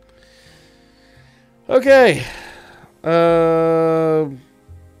painful. Okay. I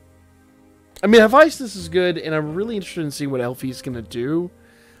mean, Hephaestus is good, and I'm really interested in seeing what Elfie's going to do.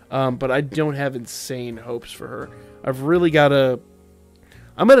 But I don't have insane hopes for her. I've really got to...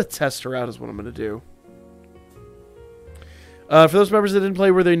 I'm going to test her out is what I'm going to do. For those members that didn't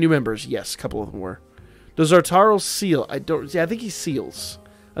play, were they new members? Yes, a couple of them were. Does Artaro seal? Yeah, I think he seals.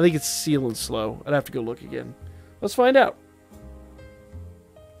 I think it's seal and slow. I'd have to go look again. Let's find out.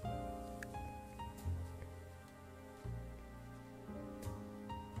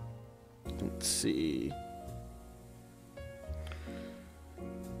 Let's see.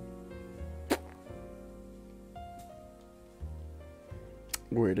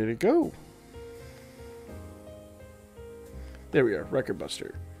 Where did it go? There we are. Record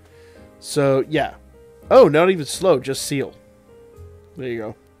Buster. So, yeah. Oh, not even slow. Just seal. There you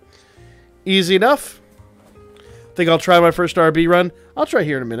go. Easy enough. Think I'll try my first RB run. I'll try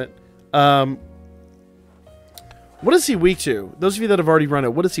here in a minute. What is he weak to? Those of you that have already run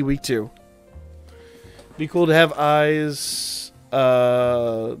it, what is he weak to? Be cool to have eyes.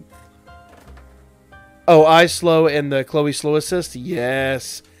 Oh, eyes slow and the Chloe slow assist.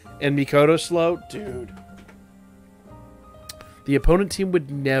 Yes. And Mikoto slow. Dude. The opponent team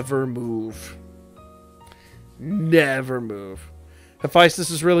would never move. Never move. Hephaestus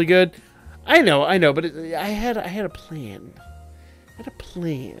is really good. I know, but I had a plan. I had a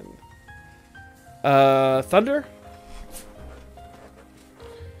plan. Thunder?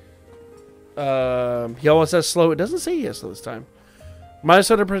 He always has slow. It doesn't say he has slow this time. Minus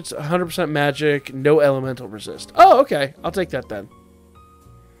 100% magic, no elemental resist. Oh, okay. I'll take that then.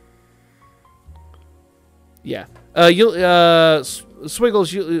 Yeah.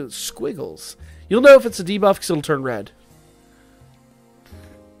 Squiggles. You'll know if it's a debuff because it'll turn red.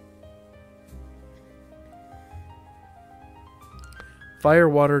 Fire,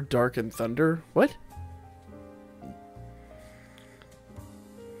 water, dark, and thunder. What?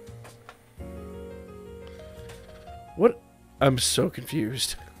 What? I'm so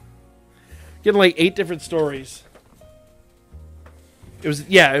confused. Getting like 8 different stories. It was,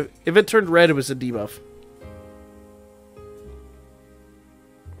 yeah, if it turned red, it was a debuff.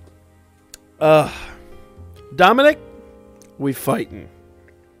 Dominic, we fighting.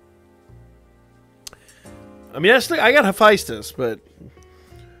 I mean, I got Hephaestus, but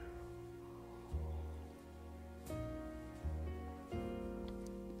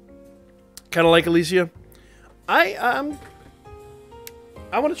kind of like Alicia. I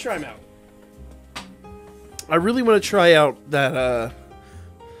want to try him out. I really want to try out that.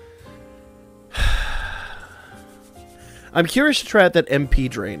 I'm curious to try out that MP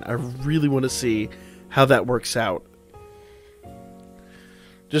drain. I really want to see how that works out.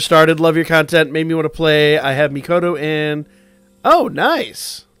 Just started. Love your content. Made me want to play. I have Mikoto in. Oh,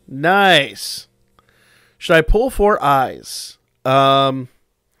 nice. Nice. Should I pull for eyes? Eyes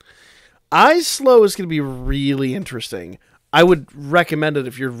slow is going to be really interesting. I would recommend it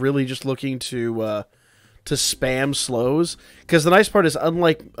if you're really just looking to spam slows. Because the nice part is,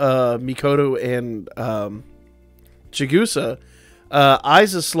 unlike Mikoto and Chigusa,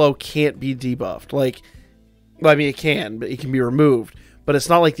 Eyes is slow can't be debuffed. Like, Well, I mean, it can, but it can be removed. But it's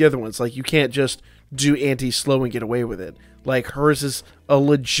not like the other ones. Like, you can't just do anti-slow and get away with it. Like, hers is a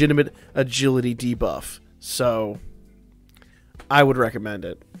legitimate agility debuff. So, I would recommend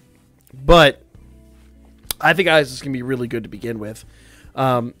it. But, I think Isis is going to be really good to begin with.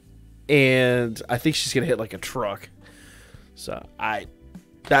 And I think she's going to hit like a truck. So,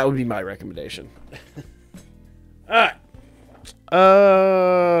 that would be my recommendation. Alright.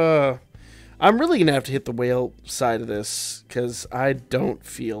 I'm really going to have to hit the whale side of this, because I don't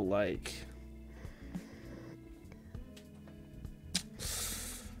feel like...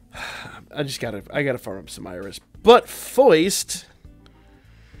 I gotta farm up some iris. But Foist...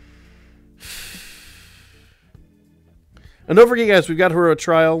 And don't forget, guys, we've got Hero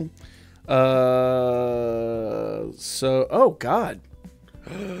Trial. Oh, God.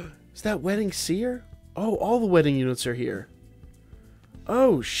 Is that Wedding Seer? Oh, all the wedding units are here.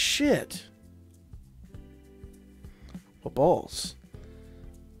 Oh, shit. What balls?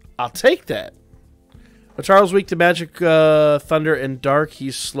 I'll take that. But Charles weak to magic, thunder, and dark.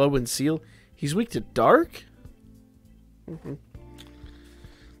 He's slow and seal. He's weak to dark? Mm-hmm.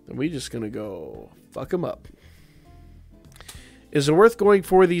 Then we just gonna go fuck him up. Is it worth going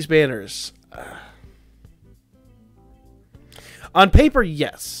for these banners? On paper,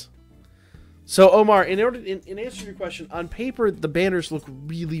 yes. So, Omar, in answer to your question, on paper, the banners look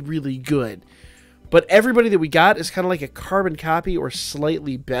really, really good. But everybody that we got is kind of like a carbon copy or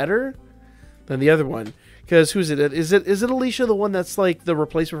slightly better than the other one. Because who's it? Is it Alicia, the one that's like the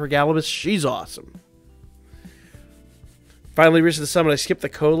replacement for Galibus? She's awesome. Finally reached the summit. I skipped the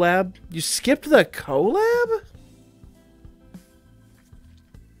collab. You skipped the collab?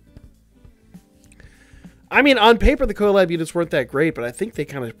 I mean, on paper, the collab units weren't that great, but I think they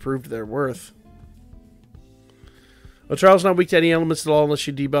kind of proved their worth. Well, Charles not weak to any elements at all unless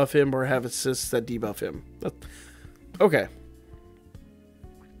you debuff him or have assists that debuff him. Okay.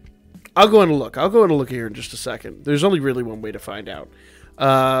 I'll go and look. I'll go and look here in just a second. There's only really one way to find out.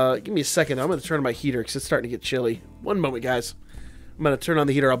 Give me a second. I'm going to turn on my heater because it's starting to get chilly. One moment, guys. I'm going to turn on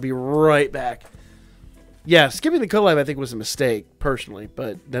the heater. I'll be right back. Yeah, skipping the collab I think was a mistake, personally.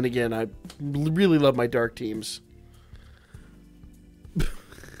 But then again, I really love my dark teams.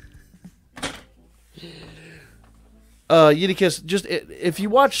 Unikiss, just if you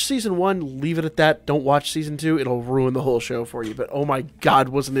watch season 1, leave it at that. Don't watch season 2. It'll ruin the whole show for you. But oh my god,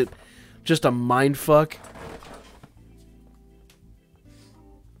 wasn't it just a mind fuck?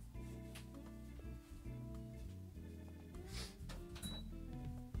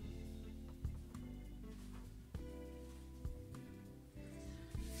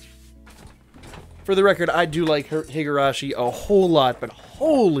 For the record, I do like Higurashi a whole lot, but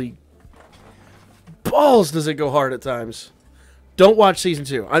holy balls does it go hard at times. Don't watch season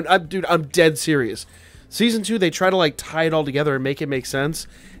 2. Dude, I'm dead serious. Season 2, they try to like tie it all together and make it make sense,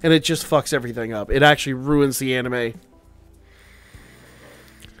 and it just fucks everything up. It actually ruins the anime.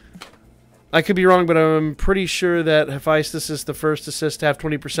 I could be wrong, but I'm pretty sure that Hephaestus is the first assist to have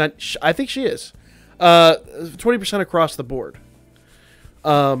 20%. I think she is. 20% across the board.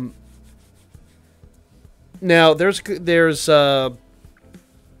 Now, there's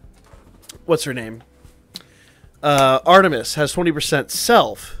what's her name? Artemis has 20%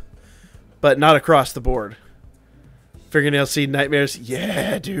 self, but not across the board. Fingernail Seed Nightmares.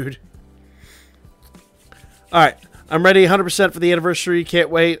 Yeah, dude. Alright. I'm ready 100% for the anniversary. Can't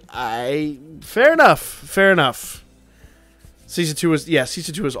wait. Fair enough. Fair enough. Season 2 was... Yeah,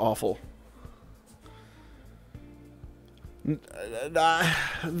 Season 2 was awful.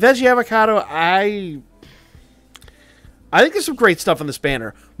 Veggie Avocado, I think there's some great stuff on this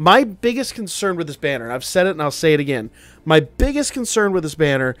banner. My biggest concern with this banner, and I've said it and I'll say it again, my biggest concern with this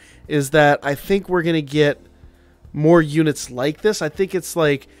banner is that I think we're going to get more units like this. I think it's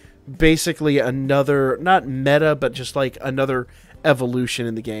like basically another, not meta, but just like another evolution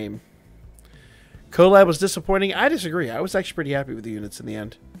in the game. Collab was disappointing. I disagree. I was actually pretty happy with the units in the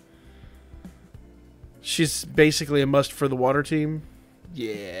end. She's basically a must for the water team.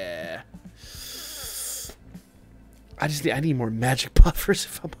 Yeah. I need more magic buffers,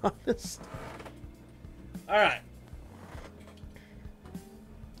 if I'm honest. Alright.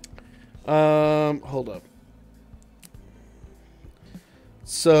 Hold up.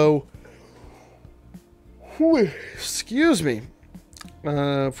 So, excuse me.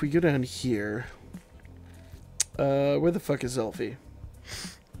 If we go down here, where the fuck is Elfie?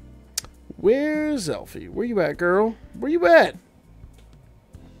 Where's Elfie? Where you at, girl? Where you at?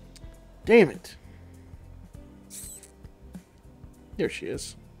 Damn it. There she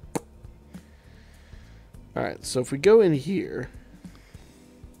is. Alright, so if we go in here.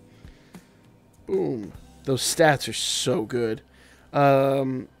 Boom. Those stats are so good.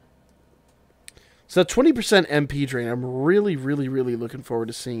 So 20% MP drain. I'm really, really, really looking forward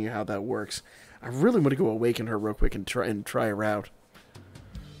to seeing how that works. I really want to go awaken her real quick and try her out.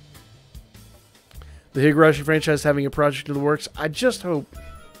 The Higurashi franchise having a project in the works. I just hope...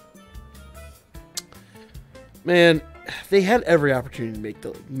 Man, they had every opportunity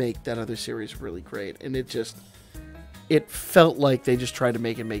to make that other series really great, and it felt like they just tried to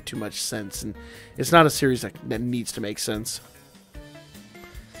make it make too much sense, and it's not a series that needs to make sense.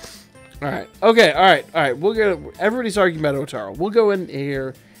 All right, okay, all right. We'll go. Everybody's arguing about Otaro. We'll go in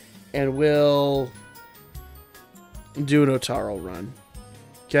here, and we'll do an Otaro run.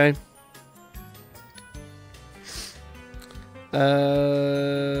 Okay. I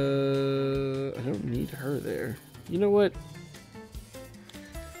don't need her there. You know what?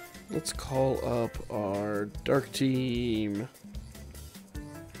 Let's call up our dark team.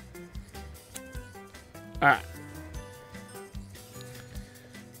 Alright.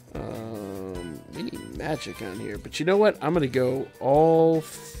 We need magic on here, but you know what? I'm gonna go all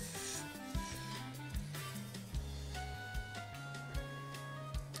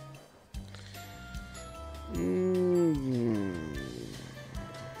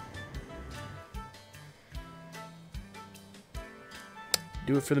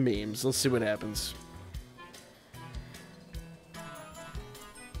do it for the memes. Let's see what happens.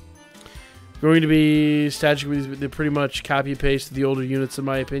 Going to be statically, they pretty much copy paste the older units, in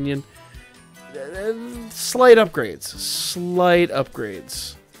my opinion. Slight upgrades. Slight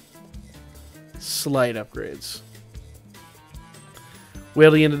upgrades. Slight upgrades.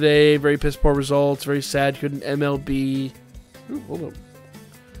 Whale the end of the day. Very piss poor results. Very sad. Couldn't MLB. Ooh, hold on.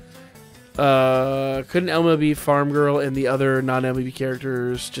 Couldn't MLB Farm Girl and the other non-MLB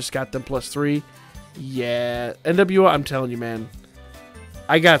characters. Just got them +3. Yeah. NWO, I'm telling you, man.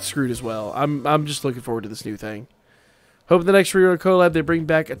 I got screwed as well. I'm just looking forward to this new thing. Hope the next rerun collab they bring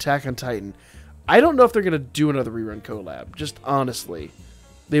back Attack on Titan. I don't know if they're going to do another rerun collab. Just honestly.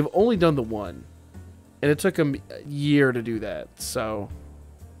 They've only done the one. And it took them a year to do that. So...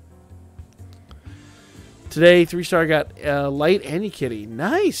 Today, 3-star got Light and Kitty.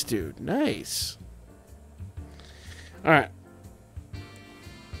 Nice, dude. Nice. All right.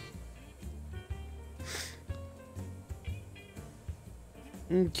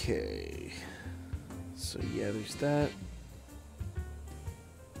 Okay. So, yeah, there's that.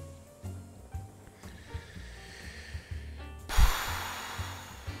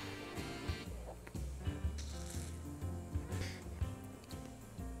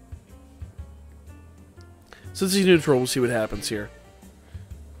 Since he's neutral, we'll see what happens here.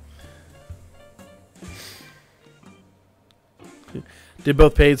 Did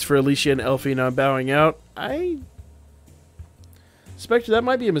both paids for Alicia and Elfie not bowing out. I suspect that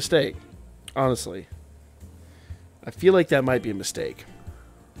might be a mistake, honestly. I feel like that might be a mistake.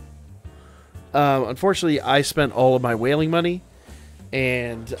 Unfortunately, I spent all of my whaling money,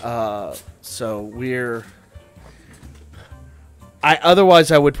 and so we're...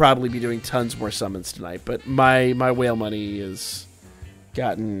 Otherwise, I would probably be doing tons more summons tonight, but my whale money is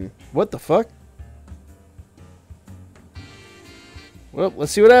gotten... What the fuck? Well,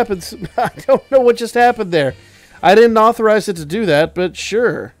 let's see what happens. I don't know what just happened there. I didn't authorize it to do that, but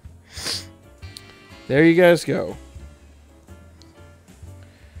sure. There you guys go.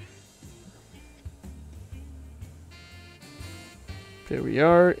 There we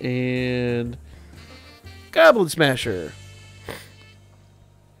are, and... Goblin Smasher.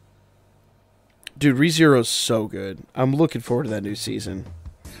 Dude, ReZero's so good. I'm looking forward to that new season.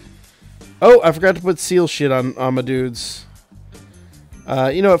 Oh, I forgot to put seal shit on my dudes.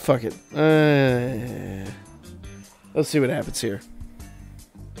 You know what? Fuck it. Let's see what happens here.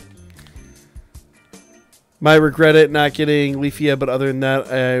 Might regret it not getting Leafia, but other than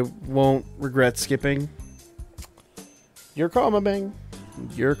that, I won't regret skipping. Your call, my bang.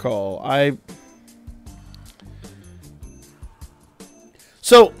 Your call.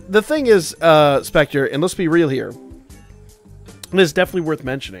 So, the thing is, Spectre, and let's be real here, and it's definitely worth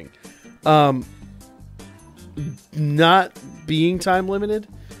mentioning, not being time limited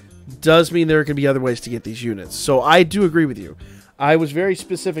does mean there can be other ways to get these units. So, I do agree with you. I was very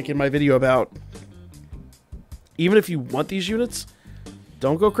specific in my video about, even if you want these units,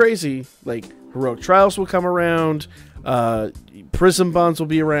 don't go crazy. Like, Heroic Trials will come around, Prism Bonds will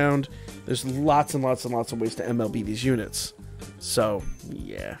be around. There's lots and lots and lots of ways to MLB these units. So,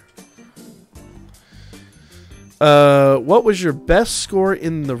 yeah. What was your best score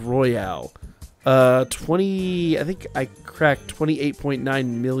in the Royale? 20... I think I cracked 28.9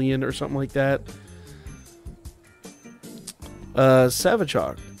 million or something like that. Savage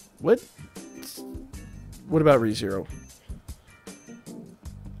Hawk. What? What about ReZero?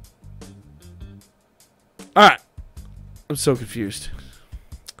 Alright. I'm so confused.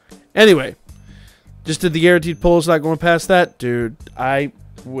 Anyway. Just did the guaranteed pulls, not going past that. Dude, I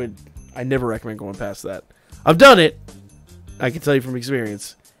never recommend going past that. I've done it. I can tell you from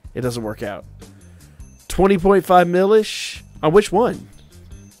experience. It doesn't work out. 20.5 mil-ish? On which one?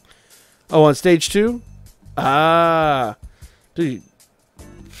 Oh, on stage 2? Ah. Dude.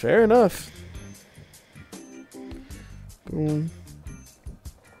 Fair enough. Boom.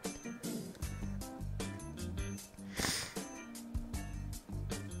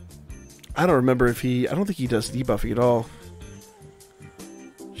 I don't remember if he... I don't think he does debuffing at all.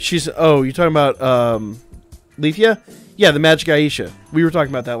 She's... Oh, you're talking about... Leafia? Yeah, the Magic Aisha. We were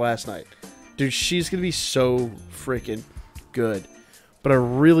talking about that last night. Dude, she's going to be so freaking good. But I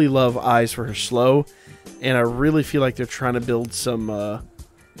really love Eyes for her slow. And I really feel like they're trying to build some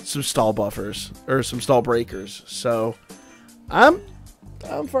stall buffers. Or some stall breakers. So, I'm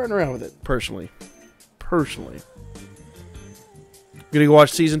farting around with it, personally. Gonna go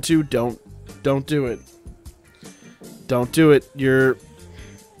watch season 2. Don't do it. Don't do it. You're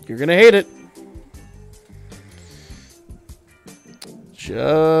gonna hate it.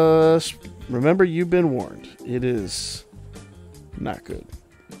 Just remember, you've been warned. It is not good.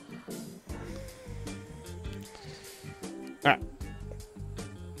 All right.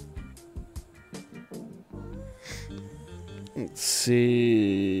 Let's see.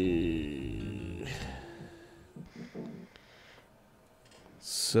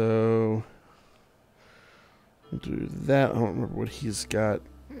 So, we'll do that. I don't remember what he's got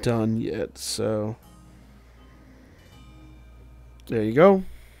done yet, so there you go.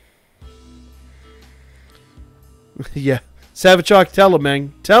 Yeah. Savachok, tell him,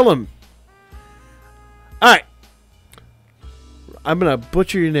 man. Tell him. Alright. I'm going to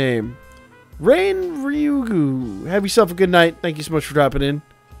butcher your name. Rain Ryugu. Have yourself a good night. Thank you so much for dropping in.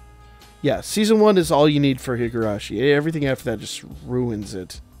 Yeah, season 1 is all you need for Higurashi. Everything after that just ruins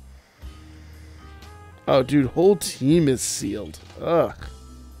it. Oh, dude, whole team is sealed. Ugh.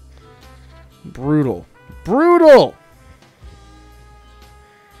 Brutal. Brutal!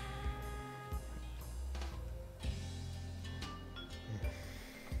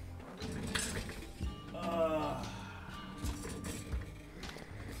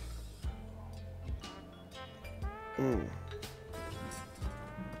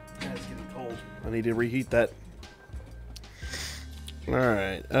 It's getting cold. I need to reheat that.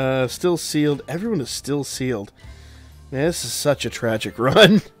 Alright. Still sealed. Everyone is still sealed. Man, this is such a tragic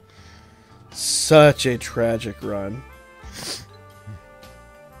run. Such a tragic run.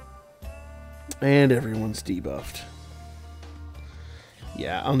 And everyone's debuffed.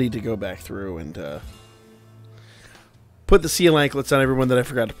 Yeah, I'll need to go back through and put the seal anklets on everyone that I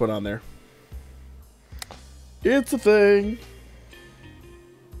forgot to put on there. It's a thing.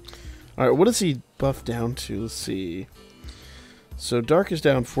 Alright, what does he buff down to? Let's see. So Dark is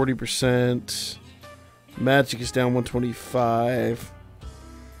down 40%. Magic is down 125.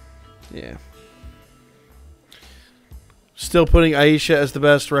 Yeah. Still putting Aisha as the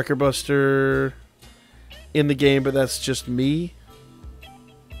best Record Buster in the game, but that's just me.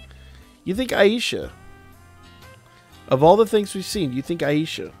 You think Aisha? Of all the things we've seen, you think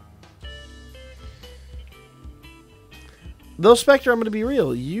Aisha? Though, Spectre, I'm going to be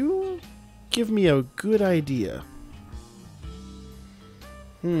real. You give me a good idea.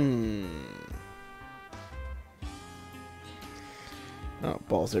 Oh,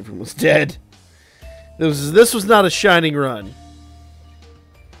 balls, everyone's dead. This was not a shining run.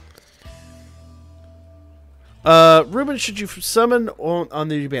 Ruben, should you summon on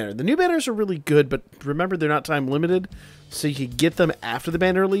the new banner? The new banners are really good, but remember, they're not time limited, so you can get them after the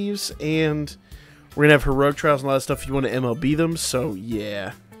banner leaves, and we're going to have heroic trials and a lot of stuff if you want to MLB them, so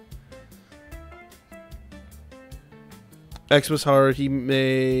yeah. Xmas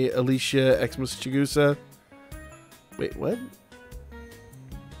Haruhime, Alicia, Xmas Chigusa. Wait, what?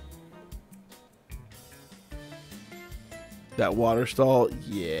 That water stall?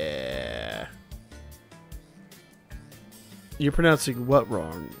 Yeah. You're pronouncing what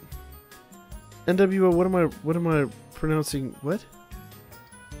wrong? NWO, what am I pronouncing? What?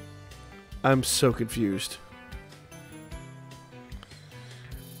 I'm so confused.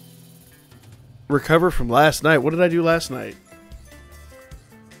 Recover from last night. What did I do last night?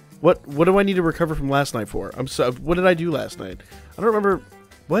 What do I need to recover from last night for? What did I do last night? I don't remember.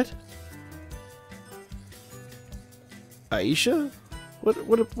 What? Aisha?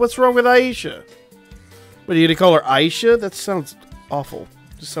 What's wrong with Aisha? What, are you gonna call her Aisha? That sounds awful.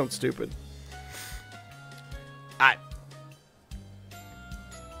 Just sounds stupid.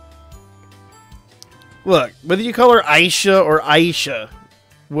 Look, whether you call her Aisha or Aisha,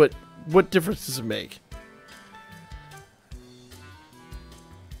 what difference does it make?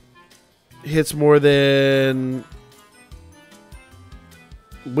 Hits more than...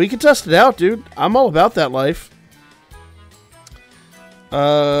 We can test it out, dude. I'm all about that life.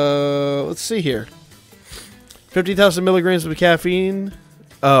 Let's see here. 50,000 milligrams of caffeine.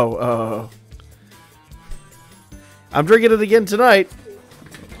 Oh. I'm drinking it again tonight.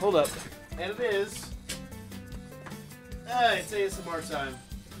 Hold up. And it is... it's ASMR time.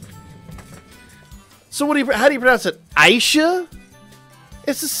 So how do you pronounce it? Aisha?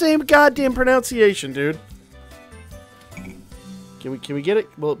 It's the same goddamn pronunciation, dude. Can we get it?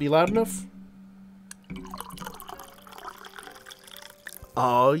 Will it be loud enough?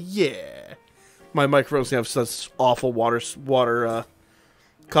 Oh yeah. My microphone's gonna have such awful water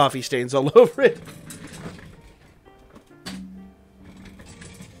coffee stains all over it.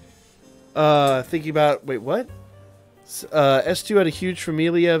 Thinking about what? S2 had a huge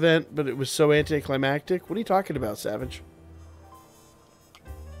Familia event, but it was so anticlimactic. What are you talking about, Savage?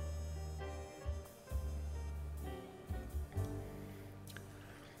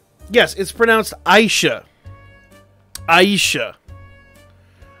 Yes, it's pronounced Aisha. Aisha.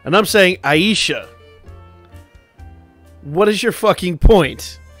 And I'm saying Aisha. What is your fucking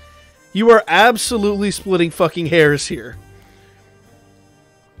point? You are absolutely splitting fucking hairs here.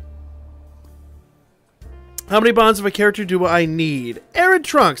 How many bonds of a character do I need? Aaron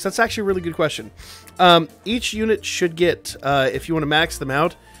Trunks. That's actually a really good question. Each unit should get, if you want to max them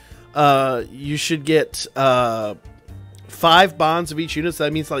out, you should get 5 bonds of each unit, so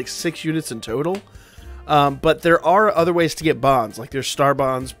that means like 6 units in total. But there are other ways to get bonds, like there's star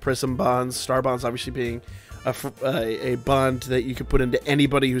bonds, prism bonds. Star bonds obviously being a bond that you can put into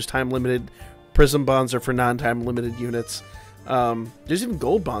anybody who's time limited. Prism bonds are for non-time limited units. There's even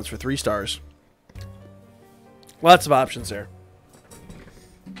gold bonds for 3 stars. Lots of options there.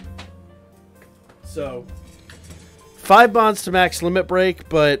 So 5 bonds to max limit break,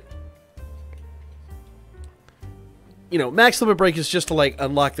 but you know, max limit break is just to like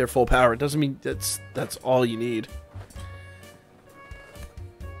unlock their full power. It doesn't mean that's all you need.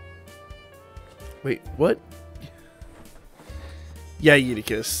 Wait, what? Yeah,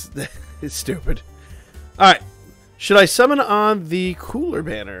 Eutychus. It's stupid. Alright. Should I summon on the cooler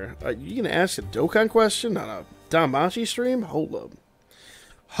banner? Are you going to ask a Dokkan question on a DanMachi stream? Hold up.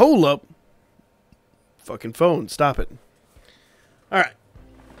 Hold up. Fucking phone. Stop it. Alright.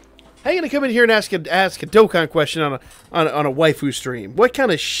 How are you going to come in here and ask a Dokkan question on a waifu stream? What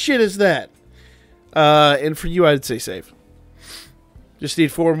kind of shit is that? And for you, I'd say save. Just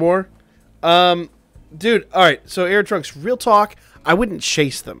need 4 more. Dude, alright. So, Air Trunks, real talk, I wouldn't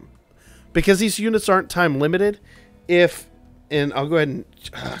chase them. Because these units aren't time limited. And I'll go ahead and...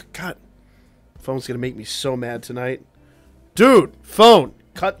 God. Phone's going to make me so mad tonight. Dude, phone,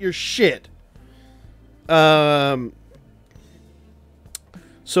 cut your shit. So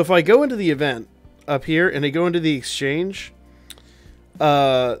if I go into the event up here and I go into the exchange,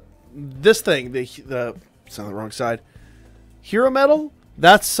 this thing, it's on the wrong side. Hero Medal,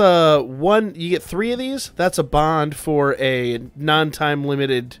 that's one, you get 3 of these. That's a bond for a non-time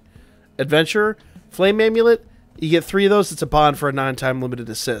limited adventure. Flame Amulet, you get 3 of those. It's a bond for a non-time limited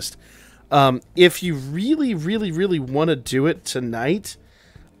assist. If you really, really, really want to do it tonight,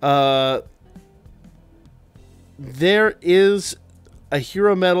 there is a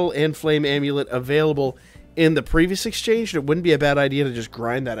Hero Medal and Flame Amulet available in the previous exchange. It wouldn't be a bad idea to just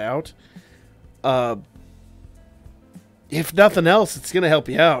grind that out. If nothing else, it's going to help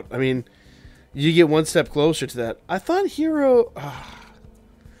you out. I mean, you get one step closer to that. I thought Hero...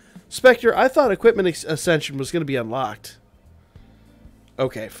 Spectre, I thought Equipment Ascension was going to be unlocked.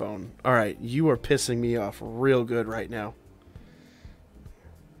 Okay, phone. Alright, you are pissing me off real good right now.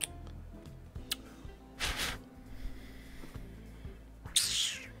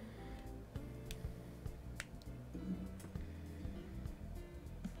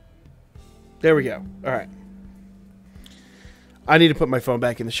 There we go. Alright. I need to put my phone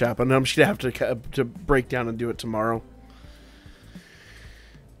back in the shop, and I'm just going to have to break down and do it tomorrow.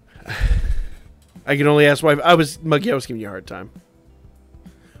 I can only ask why. Muggy, I was giving you a hard time.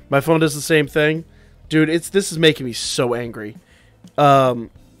 My phone does the same thing. Dude, this is making me so angry.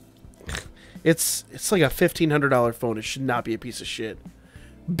 It's like a $1,500 phone. It should not be a piece of shit.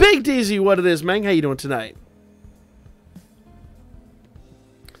 Big DZ, what it is, man? How you doing tonight?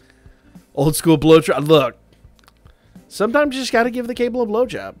 Old school blowjob. Look, sometimes you just got to give the cable a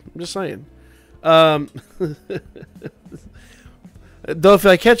blowjob. I'm just saying. Though if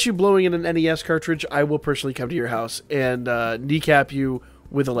I catch you blowing in an NES cartridge, I will personally come to your house and kneecap you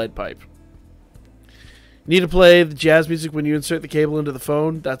with a lead pipe. Need to play the jazz music when you insert the cable into the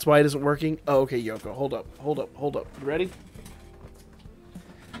phone. That's why it isn't working. Oh, okay, Yoko. Hold up. Hold up. Hold up. You ready?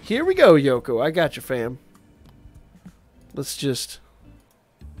 Here we go, Yoko. I got you, fam. Let's just...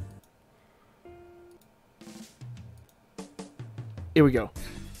 Here we go.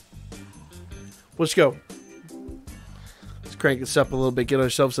 Let's go. Let's crank this up a little bit. Get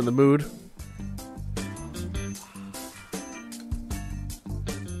ourselves in the mood.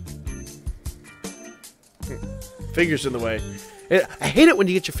 Fingers in the way. I hate it when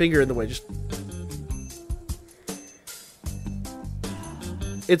you get your finger in the way. Just...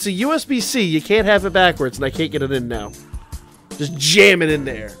 It's a USB-C. You can't have it backwards, and I can't get it in now. Just jam it in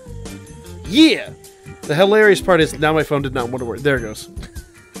there. Yeah! The hilarious part is now my phone did not want to work. There it goes.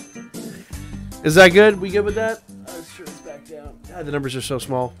 Is that good? We good with that? Let's turn this back down. God, the numbers are so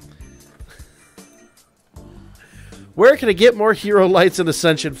small. Where can I get more hero lights in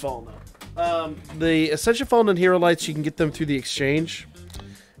Ascension Fallen? The Ascension Fallen and hero lights, you can get them through the exchange.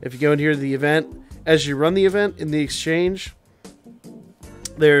 If you go in here to the event, as you run the event in the exchange,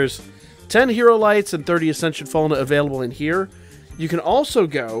 there's 10 hero lights and 30 Ascension Fallen available in here. You can also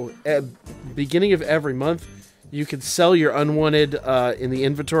go at the beginning of every month. You can sell your unwanted in the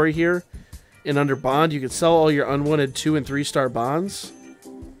inventory here, and under bond, you can sell all your unwanted 2- and 3-star bonds.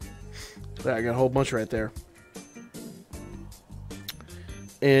 I got a whole bunch right there.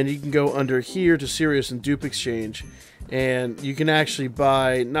 And you can go under here to Serious and Dupe Exchange, and you can actually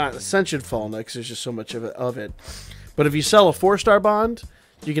buy not Ascension Fallen because there's just so much of it. But if you sell a 4-star bond,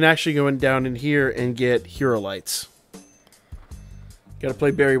 you can actually go down in here and get hero lights. Got to play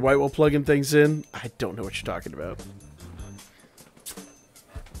Barry White while plugging things in. I don't know what you're talking about.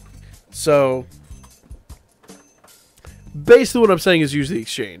 So, basically what I'm saying is use the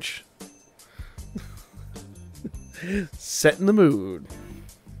exchange. Setting the mood.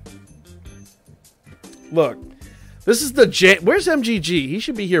 Look, this is the jam. Where's MGG? He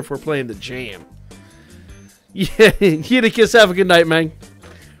should be here if we're playing the jam. Yeah, you a kiss. Have a good night, man.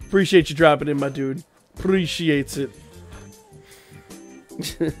 Appreciate you dropping in, my dude. Appreciates it.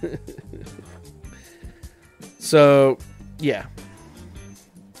 So, yeah.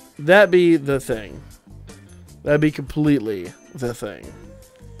 That be the thing. That'd be completely the thing.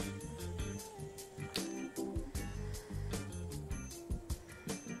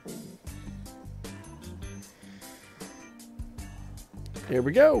 Here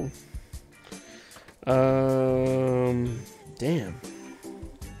we go. Damn.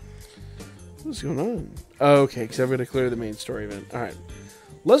 What's going on? Oh, okay, because I'm going to clear the main story event. Alright.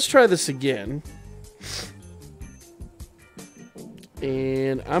 Let's try this again.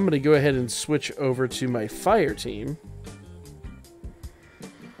 And I'm going to go ahead and switch over to my fire team.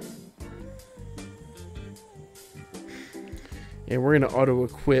 And we're going to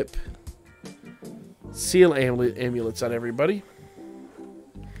auto-equip seal amulets on everybody.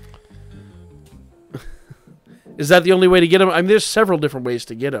 Is that the only way to get them? I mean, there's several different ways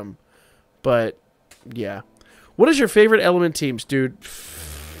to get them. But, yeah. What is your favorite element teams, dude?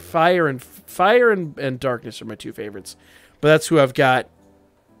 Fire and darkness are my two favorites. But that's who I've got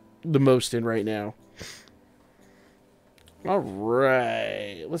the most in right now. All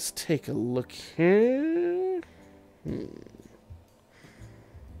right. Let's take a look here.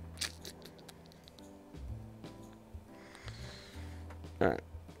 All right.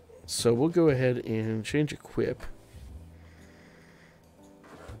 So we'll go ahead and change equip.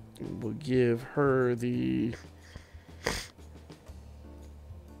 We'll give her the...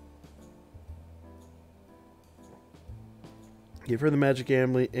 Give her the magic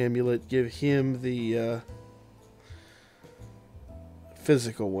amulet. Give him the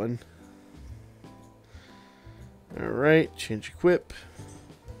physical one. Alright, change equip.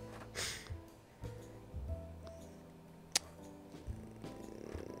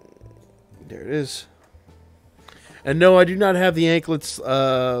 There it is. And no, I do not have the anklets,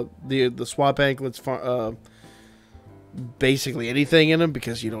 the swap anklets for basically anything in them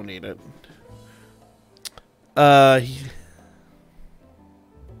because you don't need it.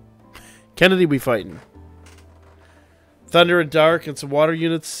 Kennedy, we fighting. Thunder and Dark and some water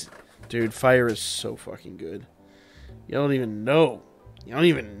units. Dude, fire is so fucking good. You don't even know. You don't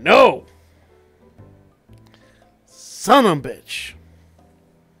even know. Son of a bitch.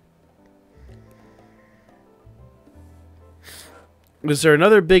 Is there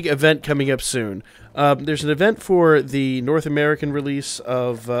another big event coming up soon? There's an event for the North American release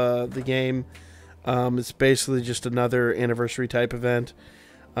of the game. It's basically just another anniversary type event.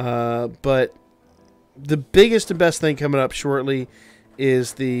 But the biggest and best thing coming up shortly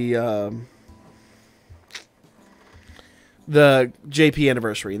is the the JP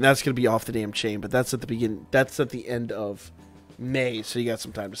anniversary, and that's going to be off the damn chain. But that's at the beginning. That's at the end of May, so you got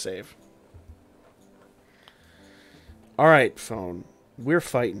some time to save. All right, phone. We're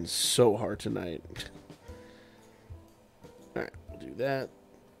fighting so hard tonight. All right, we'll do that.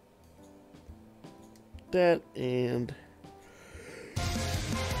 That and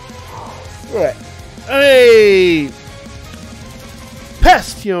all right. Hey,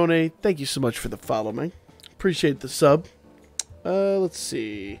 Pastione, thank you so much for the follow, man. Appreciate the sub. Let's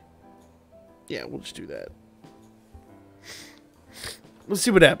see. Yeah, we'll just do that. Let's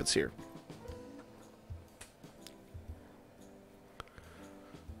see what happens here.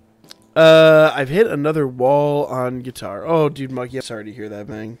 I've hit another wall on guitar. Oh, dude, Muggy, I'm sorry to hear that,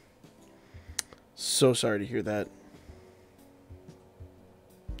 man. So sorry to hear that.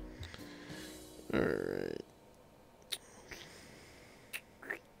 Alright.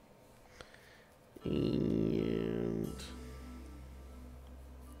 And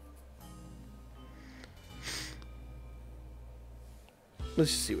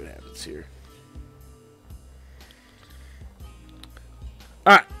let's just see what happens here.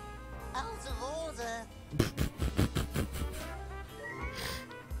 Alright.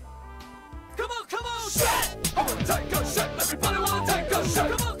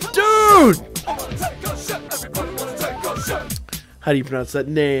 Dude! How do you pronounce that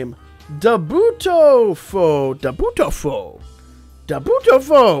name? Dabutofo. Dabutofo.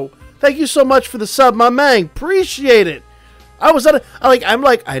 Dabutofo. Thank you so much for the sub, my man. Appreciate it. I was at I'm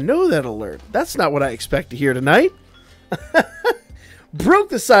like, I know that alert. That's not what I expect to hear tonight. Broke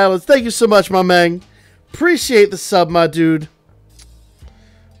the silence. Thank you so much, my man. Appreciate the sub, my dude.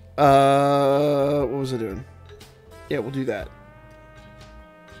 What was I doing? Yeah, we'll do that.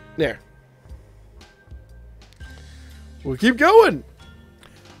 There. We'll keep going.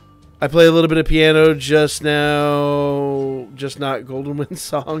 I play a little bit of piano just now. Just not Golden Wind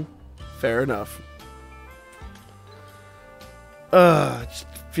song. Fair enough. Just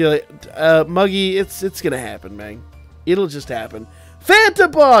feel like Muggy, it's gonna happen, man. It'll just happen.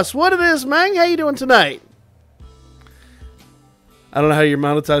 Fanta Boss, what it is, man? How you doing tonight? I don't know how you're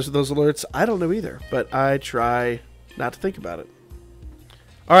monetized with those alerts. I don't know either, but I try not to think about it.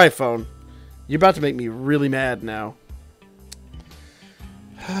 All right, phone. You're about to make me really mad now.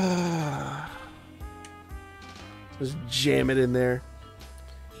 Just jam it in there.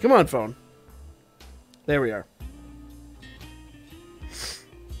 Come on, phone. There we are.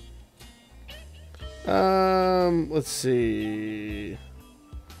 Let's see.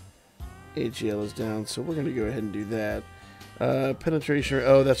 AGL is down, so we're going to go ahead and do that. Penetration.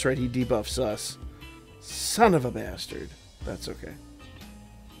 Oh, that's right. He debuffs us. Son of a bastard. That's okay.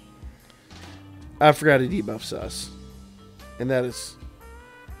 I forgot he debuffs us. And that is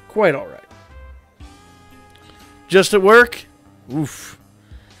quite alright. Just at work? Oof.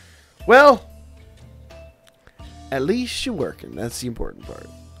 Well, at least you're working. That's the important part.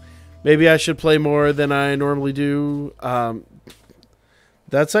 Maybe I should play more than I normally do.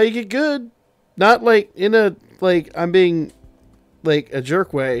 That's how you get good. Not like in a, like, I'm being, like, a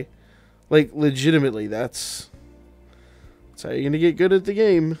jerk way. Like, legitimately, that's how you're going to get good at the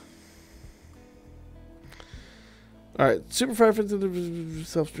game. Alright, super fire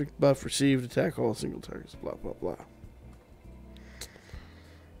self-strict buff received, attack all single targets, blah, blah, blah.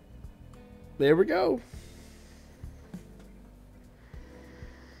 There we go.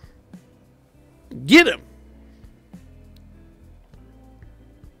 Get him!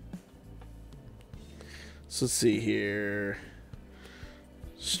 So let's see here.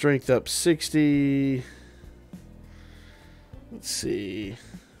 Strength up 60. Let's see.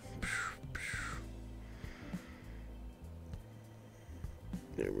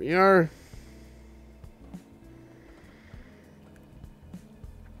 There we are.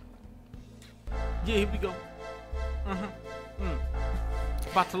 Yeah, here we go.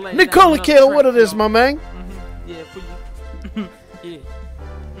 About to lay Nicola Kill, what it is, my man? Yeah, for you. Yeah.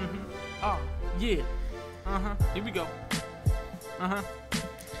 Oh, yeah. Here we go.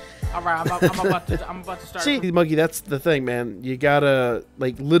 All right, I'm about to start. See, Monkey, that's the thing, man. You gotta,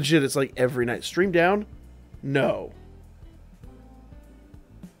 like, legit. It's like every night. Stream down? No.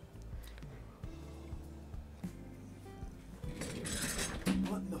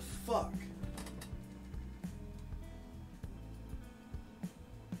 What the fuck?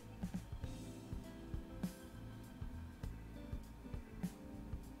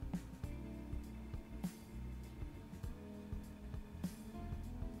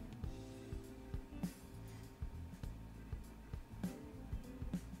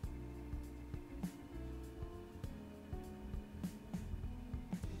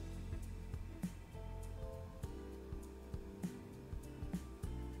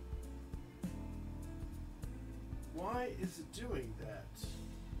 is it doing that?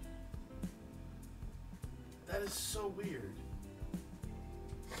 That is so weird.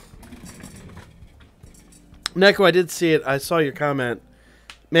 Neko, I did see it. I saw your comment.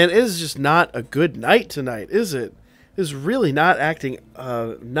 Man, it is just not a good night tonight, is it? It's really not acting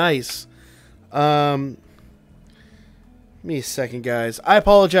nice. Give me a second, guys. I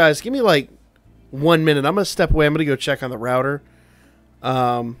apologize. Give me like 1 minute. I'm going to step away. I'm going to go check on the router.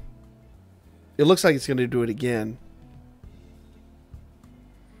 It looks like it's going to do it again.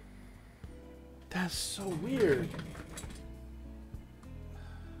 That's so weird.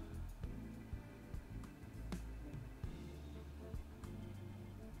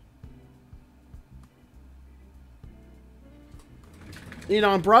 You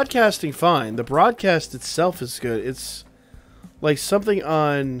know, I'm broadcasting fine. The broadcast itself is good. It's like something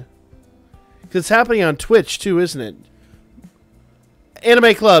on... Because it's happening on Twitch, too, isn't it?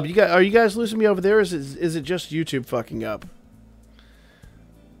 Anime Club, are you guys losing me over there, or is it just YouTube fucking up?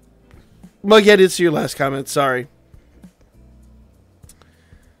 Mughead, it's your last comment. Sorry.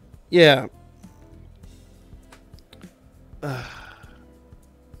 Yeah.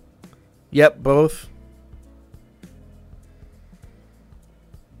 Yep, both.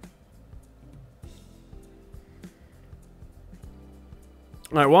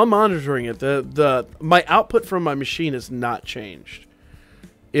 All right, while I'm monitoring it, my output from my machine has not changed.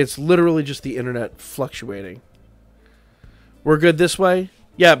 It's literally just the internet fluctuating. We're good this way?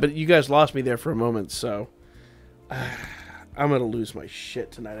 Yeah, but you guys lost me there for a moment, so I'm gonna lose my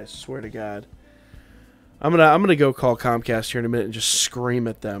shit tonight. I swear to God. I'm gonna go call Comcast here in a minute and just scream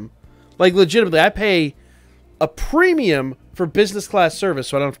at them. Like legitimately, I pay a premium for business class service,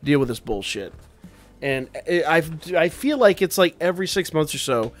 so I don't have to deal with this bullshit. And I feel like it's like every 6 months or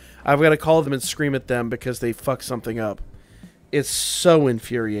so, I've got to call them and scream at them because they fuck something up. It's so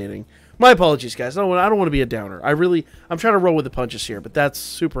infuriating. My apologies, guys. I don't want to be a downer. I'm trying to roll with the punches here, but that's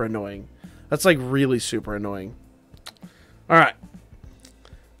super annoying. That's like really super annoying. All right.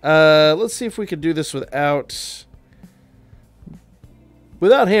 Let's see if we can do this without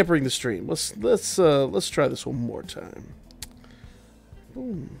hampering the stream. Let's try this one more time.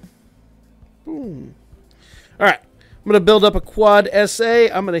 Boom. Boom. All right. I'm going to build up a quad SA.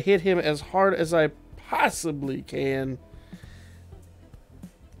 I'm going to hit him as hard as I possibly can.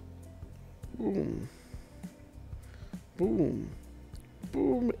 Boom. Boom.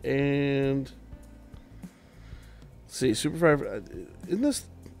 Boom. And let's see. Super 5. Isn't this?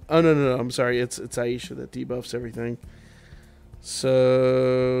 Oh, no. I'm sorry. It's Aisha that debuffs everything.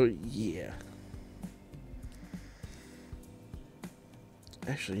 So, yeah.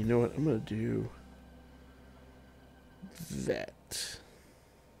 Actually, you know what? I'm going to do that.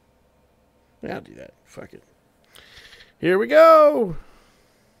 Yeah, I'll do that. Fuck it. Here we go.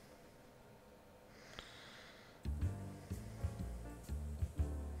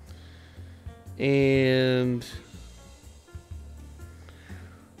 And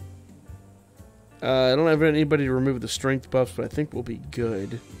I don't have anybody to remove the strength buffs, but I think we'll be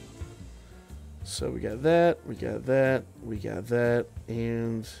good. So we got that, we got that, we got that,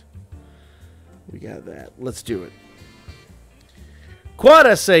 and we got that. Let's do it. Quad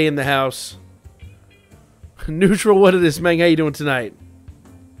essay in the house. Neutral, what it is, Meng. How you doing tonight?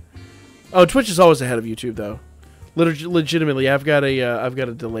 Oh, Twitch is always ahead of YouTube, though. Legitimately, I've got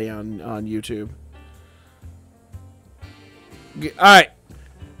a delay on YouTube. All right,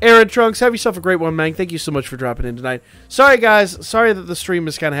 Aaron Trunks, have yourself a great one, Mang. Thank you so much for dropping in tonight. Sorry, guys. Sorry that the stream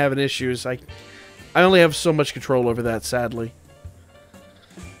is kind of having issues. I only have so much control over that, sadly.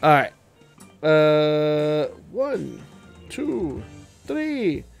 All right. 1, 2,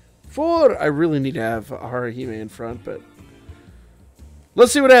 3, 4. I really need to have Haruhime in front, but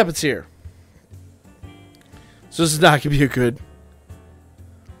let's see what happens here. So this is not going to be a good...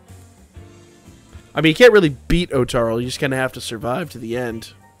 I mean, you can't really beat Otaro. You just kind of have to survive to the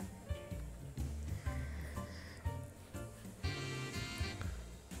end.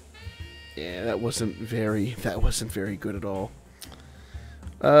 Yeah, that wasn't very good at all.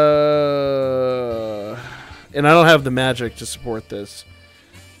 And I don't have the magic to support this.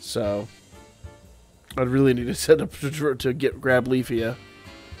 So I'd really need to set up to grab Leafia.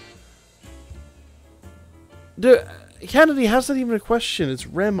 Dude, Kennedy, how's that even a question? It's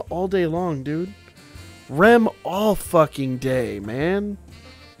Rem all day long, dude. Rem all fucking day, man.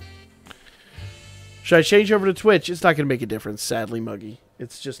 Should I change over to Twitch? It's not going to make a difference, sadly, Muggy.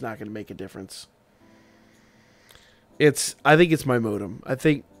 It's just not going to make a difference. I think it's my modem. I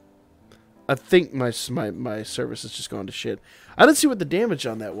think my service has just gone to shit. I didn't see what the damage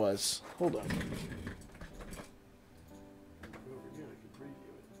on that was. Hold on.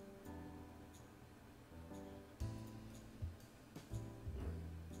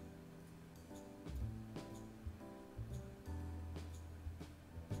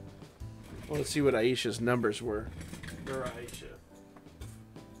 want to see what Aisha's numbers were. Or Aisha.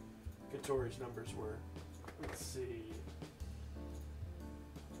 Katori's numbers were. Let's see.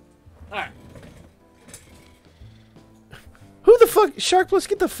 Alright. Who the fuck? Shark Plus,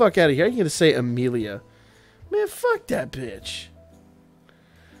 get the fuck out of here. I'm going to say Amelia. Man, fuck that bitch.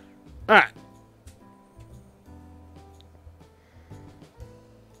 Alright.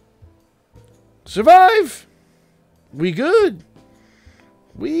 Survive! We good.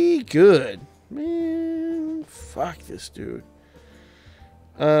 We good. Man, fuck this dude.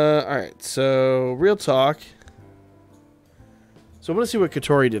 Alright, so real talk. So I want to see what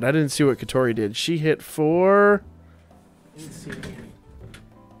Katori did. I didn't see what Katori did. She hit 4. Didn't see it.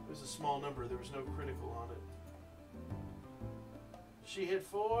 It was a small number. There was no critical on it. She hit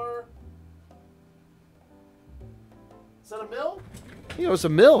 4. Is that a mill? I think it was a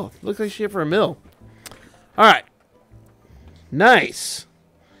mill. Looks like she hit for a mill. Alright. Nice.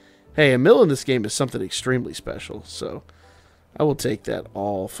 Hey, a mill in this game is something extremely special, so I will take that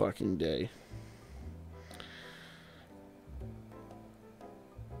all fucking day.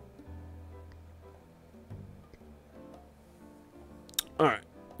 Alright,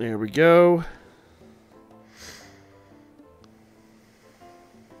 there we go.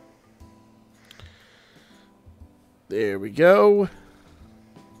 There we go.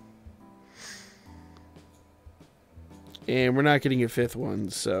 And we're not getting a 5th one,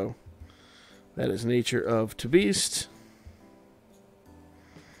 so that is nature of to beast.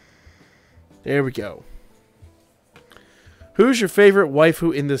 There we go. Who's your favorite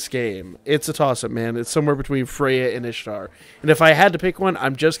waifu in this game? It's a toss-up, man. It's somewhere between Freya and Ishtar. And if I had to pick one,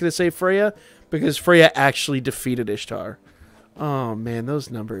 I'm just going to say Freya, because Freya actually defeated Ishtar. Oh, man, those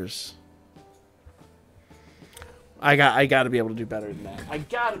numbers. I got to be able to do better than that. I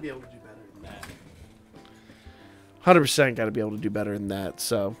got to be able to do better than that. 100% got to be able to do better than that.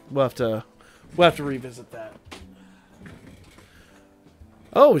 So we'll have to revisit that.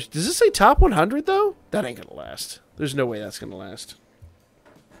 Oh, does this say top 100 though? That ain't gonna last. There's no way that's gonna last.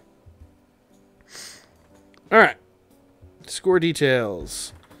 All right. Score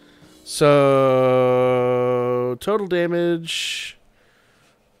details. So total damage,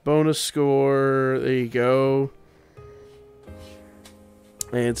 bonus score. There you go.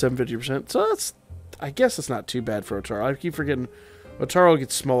 And 750%. So that's, I guess it's not too bad for Otaro. I keep forgetting Otaro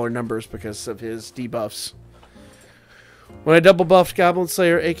gets smaller numbers because of his debuffs. When I double buffed Goblin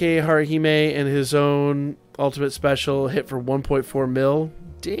Slayer, aka Haruhime, and his own ultimate special hit for 1.4 mil.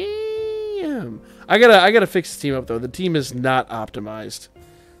 Damn. I gotta fix the team up though. The team is not optimized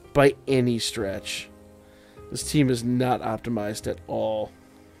by any stretch. This team is not optimized at all.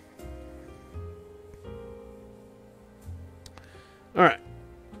 Alright.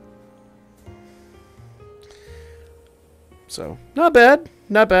 So, not bad.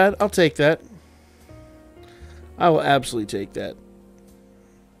 Not bad. I'll take that. I will absolutely take that.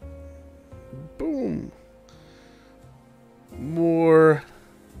 Boom. More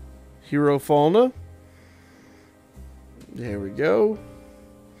Hero Fauna. There we go.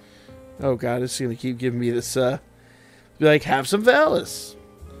 Oh god, it's going to keep giving me this, be like, have some Valis.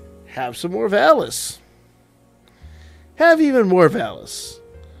 Have some more Valis. Have even more Valis.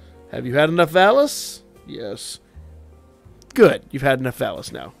 Have you had enough Valis? Yes. Good, you've had enough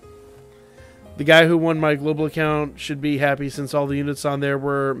Valis now. The guy who won my global account should be happy since all the units on there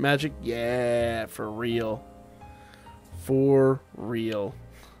were magic. Yeah, for real. For real.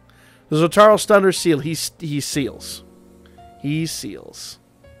 There's a Otaro Stunner seal. He seals. He seals.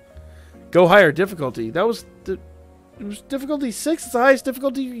 Go higher difficulty. That was it was difficulty 6. It's the highest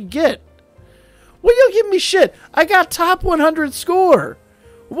difficulty you can get. What are y'all giving me shit? I got top 100 score.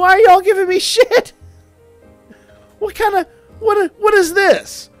 Why are y'all giving me shit? What kind of what is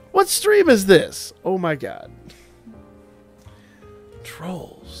this? What stream is this? Oh my god.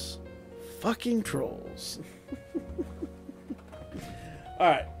 Trolls. Fucking trolls.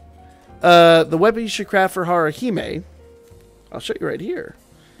 Alright. The weapon you should craft for Haruhime, I'll show you right here.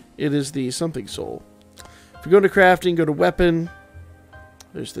 It is the something soul. If you go to crafting, go to weapon.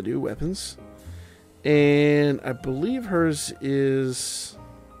 There's the new weapons. And I believe hers is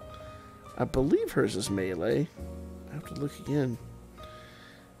melee. I have to look again.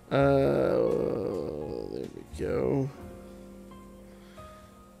 There we go.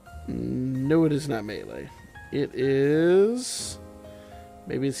 No, it is not melee. It is...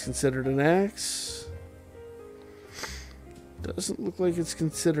 Maybe it's considered an axe. Doesn't look like it's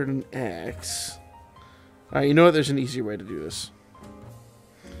considered an axe. Alright, you know what? There's an easier way to do this.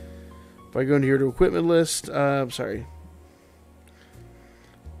 If I go into here to equipment list, I'm sorry.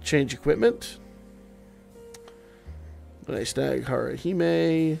 Change equipment. When I snag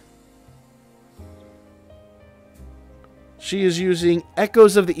Haruhime. She is using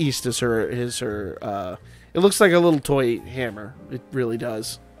Echoes of the East as her it looks like a little toy hammer. It really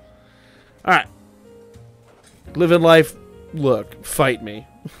does. Alright. Living life. Look, fight me.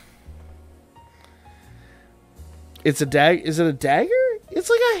 It's a is it a dagger? It's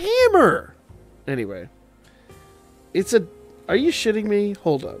like a hammer. Anyway. Are you shitting me?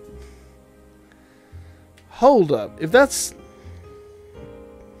 Hold up. Hold up. If that's...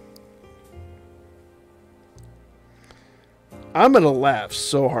 I'm gonna laugh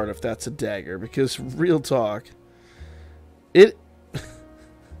so hard if that's a dagger, because real talk, it...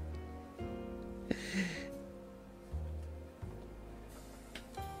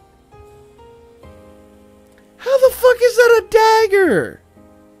 How the fuck is that a dagger?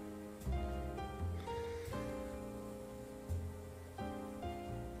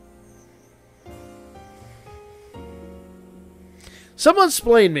 Someone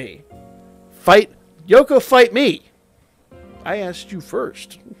explain me. Fight Yoko, fight me. I asked you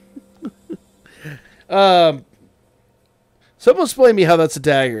first. Someone explain me how that's a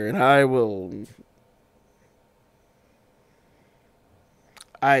dagger, and I will.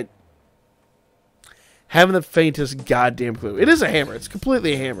 I haven't the faintest goddamn clue. It is a hammer. It's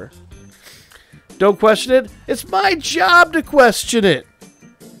completely a hammer. Don't question it. It's my job to question it.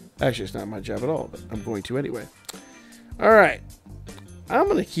 Actually, it's not my job at all, but I'm going to anyway. All right. I'm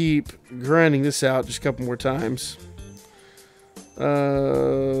going to keep grinding this out just a couple more times.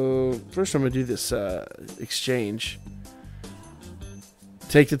 First, I'm going to do this exchange.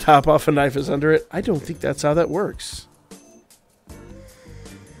 Take the top off, a knife is under it. I don't think that's how that works.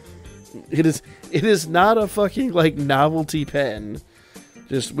 It is not a fucking like novelty pen,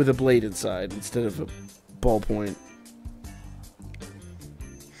 just with a blade inside instead of a ballpoint.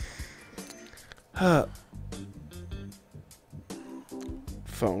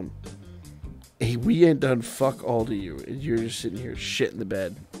 Phone. Hey, we ain't done fuck all to you, and you're just sitting here shit in the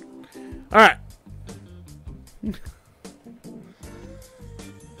bed. All right.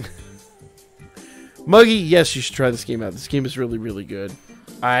 Muggy, yes, you should try this game out. This game is really, really good.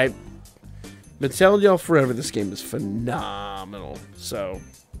 I've been telling y'all forever this game is phenomenal. So,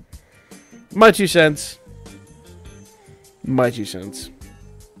 my 2 cents. My 2 cents.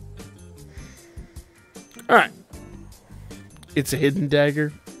 Alright. It's a hidden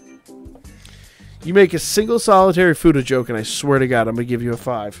dagger. You make a single solitary Fuda joke, and I swear to God, I'm going to give you a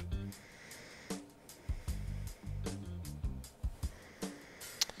 5.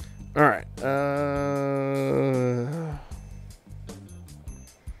 Alright.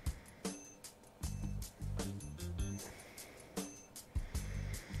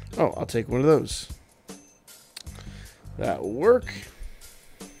 Oh, I'll take one of those. That will work.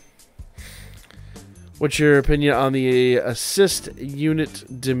 What's your opinion on the assist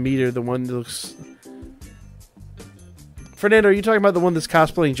unit Demeter? The one that looks... Fernando, are you talking about the one that's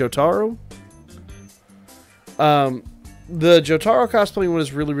cosplaying Jotaro? The Jotaro cosplaying one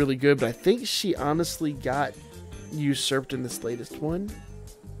is really, really good, but I think she honestly got usurped in this latest one.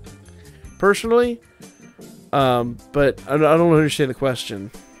 Personally. But I don't understand the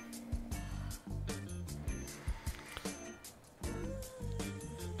question.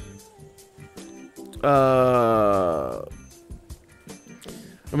 I'm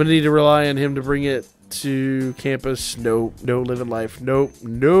gonna need to rely on him to bring it to campus. Nope. No living life. Nope.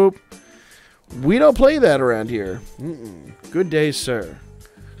 Nope. We don't play that around here. Good day, sir.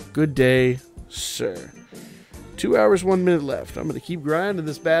 Good day, sir. 2 hours, 1 minute left. I'm gonna keep grinding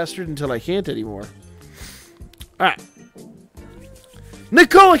this bastard until I can't anymore. Alright.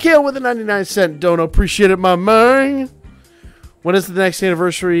 Nicola Kale with a 99-cent dono. Appreciate it, my man. When is the next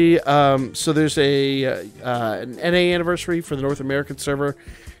anniversary? So there's an NA anniversary for the North American server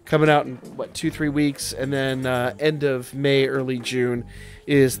coming out in, what, 2-3 weeks? And then end of May, early June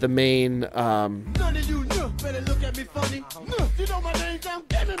is the main... None of you better look at me funny. You know my name down.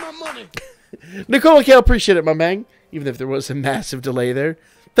 Give me my money. Nicola Kale, appreciate it, my man. Even if there was a massive delay there.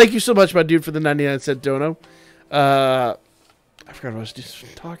 Thank you so much, my dude, for the 99-cent dono. I forgot what I was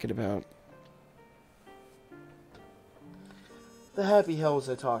just talking about. The happy hell was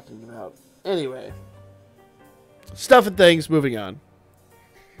I talking about? Anyway. Stuff and things, moving on.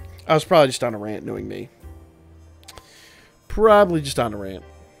 I was probably just on a rant, knowing me. Probably just on a rant.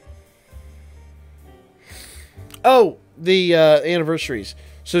 Oh, the anniversaries.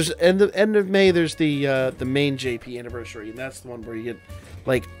 So there's end of May, there's the main JP anniversary, and that's the one where you get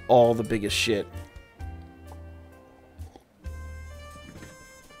like all the biggest shit.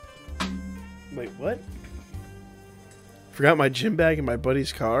 Wait, what? Forgot my gym bag in my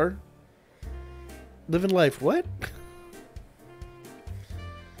buddy's car? Living life, what?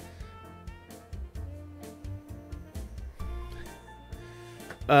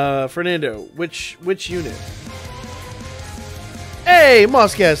 Fernando, which unit? Hey,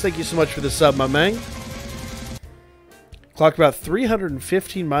 Mosscast, thank you so much for the sub, my man. Clocked about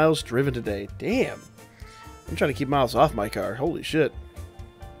 315 miles driven today. Damn. I'm trying to keep miles off my car. Holy shit.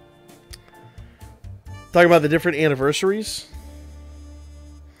 Talking about the different anniversaries.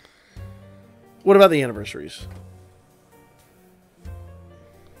 What about the anniversaries?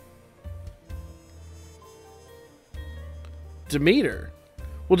 Demeter.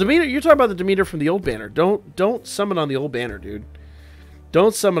 Well, Demeter, you're talking about the Demeter from the old banner. Don't summon on the old banner, dude.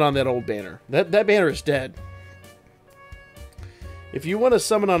 Don't summon on that old banner. That banner is dead. If you want to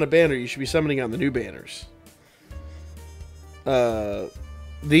summon on a banner, you should be summoning on the new banners.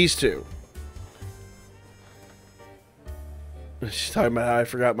 These two. She's talking about how I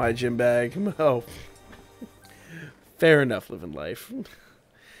forgot my gym bag. Oh. Fair enough, living life.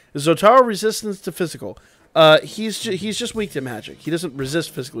 Zotaro resistance to physical. He's just weak to magic. He doesn't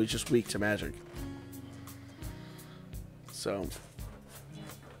resist physical, he's just weak to magic. So.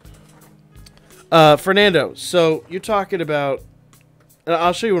 Fernando, so you're talking about...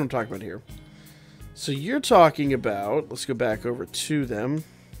 I'll show you what I'm talking about here. So you're talking about... Let's go back over to them.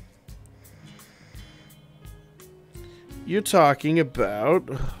 You're talking about...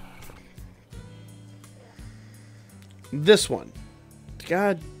 This one.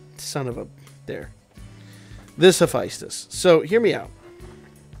 God, son of a... There. This Hephaestus. So, hear me out.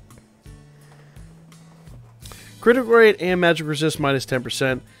 Critical rate and magic resist minus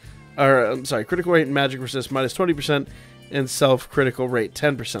 10%. Or, I'm sorry, critical rate and magic resist minus 20%. And self-critical rate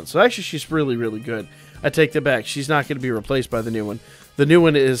 10%. So, actually, she's really, really good. I take that back. She's not going to be replaced by the new one. The new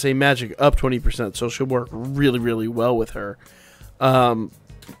one is a magic up 20%. So, she'll work really, really well with her. So,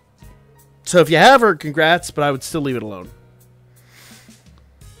 if you have her, congrats. But I would still leave it alone.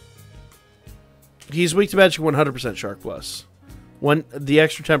 He's weak to magic 100% Shark Plus. The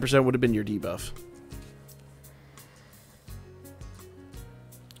extra 10% would have been your debuff.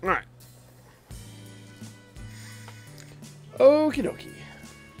 Alright. Okie dokie.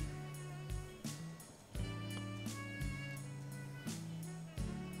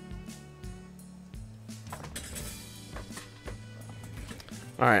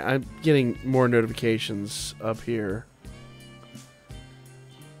 Alright, I'm getting more notifications up here.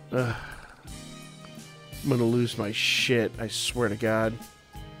 I'm gonna lose my shit, I swear to God.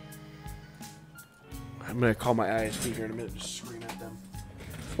 I'm gonna call my ISP here in a minute and just scream at them.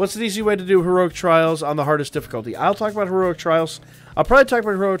 What's an easy way to do Heroic Trials on the hardest difficulty? I'll talk about Heroic Trials. I'll probably talk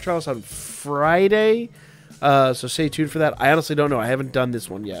about Heroic Trials on Friday. So stay tuned for that. I honestly don't know. I haven't done this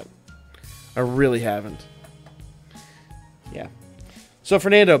one yet. I really haven't. Yeah. So,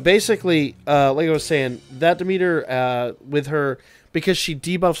 Fernando, basically, like I was saying, that Demeter, with her, because she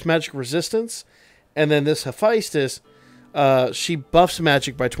debuffs magic resistance, and then this Hephaestus, she buffs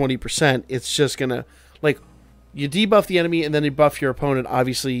magic by 20%. It's just gonna, like, you debuff the enemy, and then you buff your opponent,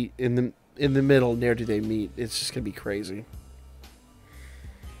 obviously, in the middle, near do they meet. It's just gonna be crazy.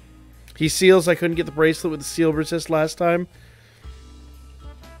 He seals, I couldn't get the bracelet with the seal resist last time.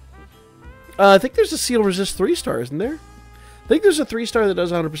 I think there's a seal resist 3-star, isn't there? I think there's a 3-star that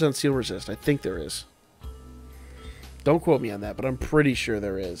does 100% seal resist. I think there is. Don't quote me on that, but I'm pretty sure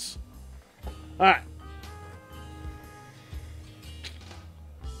there is. Alright.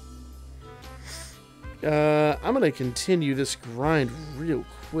 I'm going to continue this grind real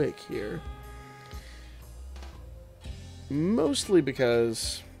quick here. Mostly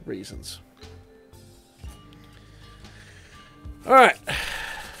because reasons. Alright.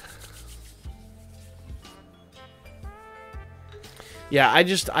 Yeah, I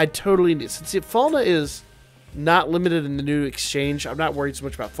totally need... Since Falna is not limited in the new exchange, I'm not worried so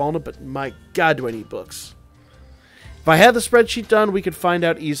much about Falna, but my God, do I need books. If I had the spreadsheet done, we could find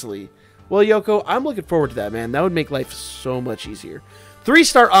out easily. Well, Yoko, I'm looking forward to that, man. That would make life so much easier.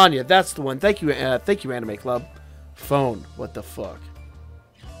 3-star Anya, that's the one. Thank you, Anime Club. Phone, what the fuck?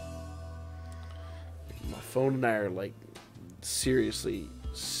 My phone and I are, like, seriously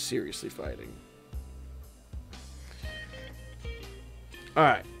fighting.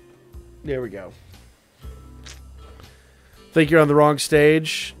 Alright. There we go. Think you're on the wrong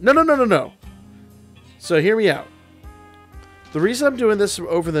stage? No. So, hear me out. The reason I'm doing this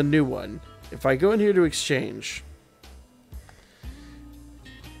over the new one, if I go in here to exchange,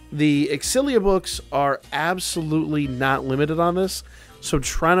 the Exilia books are absolutely not limited on this, so I'm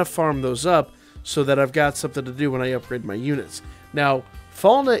trying to farm those up so that I've got something to do when I upgrade my units. Now,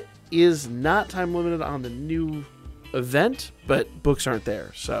 Falna is not time limited on the new event, but books aren't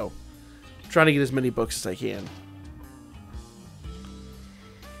there, so I'm trying to get as many books as I can.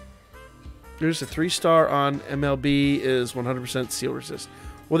 There's a 3-star on MLB is 100% seal resist.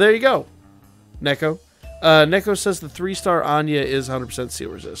 Well, there you go, Neko. Neko says the 3-star Anya is 100% seal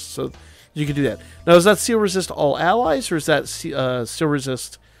resist, so you can do that. Now, is that seal resist all allies, or is that seal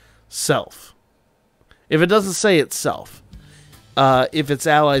resist self? If it doesn't say it's self, if it's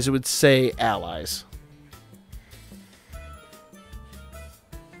allies, it would say allies.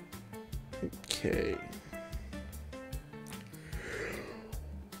 Okay.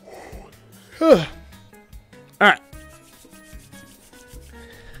 All right.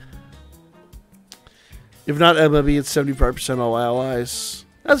 If not MLB, it's 75% all allies.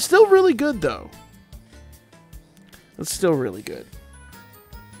 That's still really good, though. That's still really good.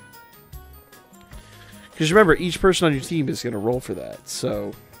 Because remember, each person on your team is going to roll for that.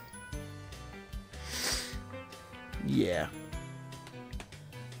 So, yeah.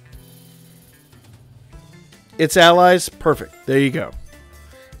 It's allies. Perfect. There you go.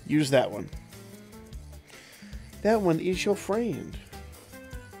 Use that one. That one is your friend.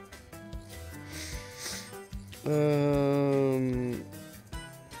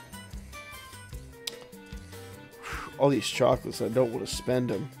 All these chocolates, I don't want to spend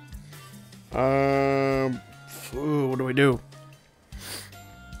them. What do we do?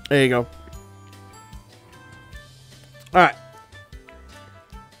 There you go. All right.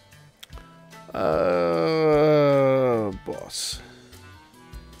 Boss.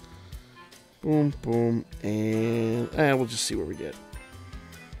 Boom, boom, and we'll just see where we get.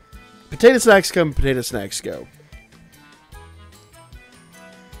 Potato snacks come, potato snacks go.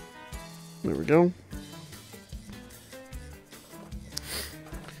 There we go.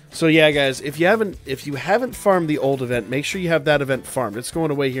 So yeah, guys, if you haven't farmed the old event, make sure you have that event farmed. It's going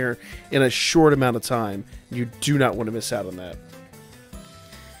away here in a short amount of time. You do not want to miss out on that.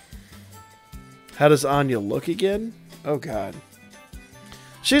 How does Anya look again? Oh God.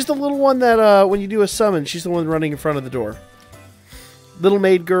 She's the little one that, when you do a summon, she's the one running in front of the door. Little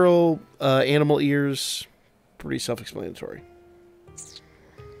maid girl, animal ears. Pretty self-explanatory.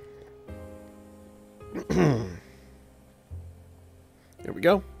 There we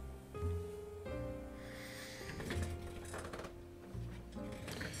go.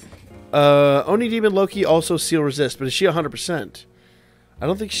 Oni Demon Loki also seal resist, but is she 100%? I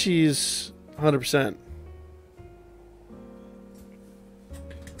don't think she's 100%.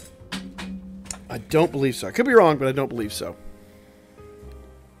 I don't believe so. I could be wrong, but I don't believe so.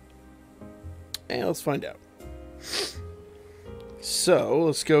 And let's find out. So,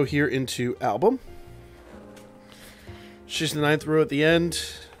 let's go here into album. She's the 9th row at the end.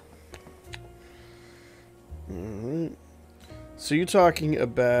 Alright. So you're talking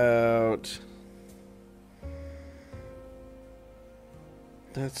about...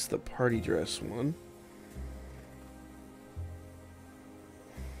 That's the party dress one.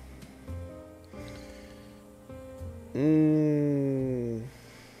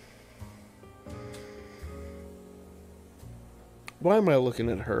 Why am I looking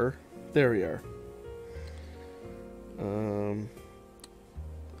at her? There we are.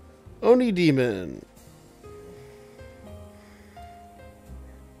 Oni Demon.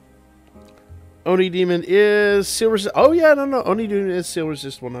 Oni Demon is seal resist. Oh yeah, no. Oni Demon is seal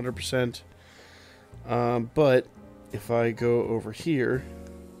resist 100%. But if I go over here,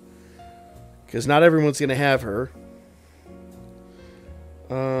 because not everyone's gonna have her.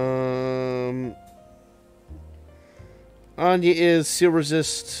 Anya is seal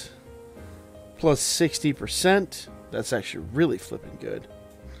resist plus 60%. That's actually really flipping good.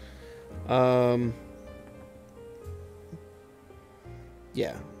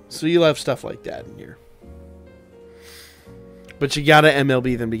 Yeah. So you'll have stuff like that in here. But you gotta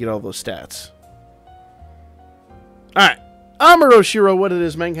MLB them to get all those stats. Alright. Amuro Shiro, what it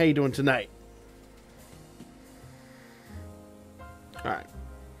is, man? How you doing tonight? Alright.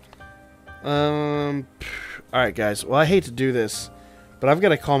 Alright, guys. Well, I hate to do this, but I've got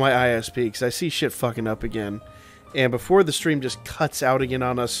to call my ISP because I see shit fucking up again. And before the stream just cuts out again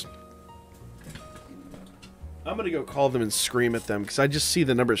on us, I'm going to go call them and scream at them because I just see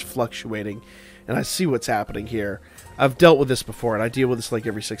the numbers fluctuating and I see what's happening here. I've dealt with this before and I deal with this like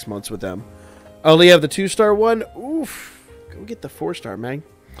every 6 months with them. I only have the 2-star one. Oof. Go get the 4-star, man.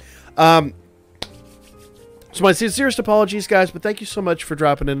 So my sincerest apologies, guys, but thank you so much for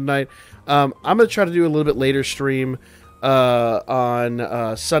dropping in tonight. I'm going to try to do a little bit later stream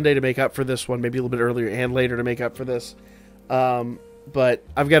on Sunday to make up for this one. Maybe a little bit earlier and later to make up for this. But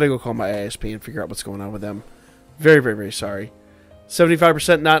I've got to go call my ISP and figure out what's going on with them. Very, very, very sorry.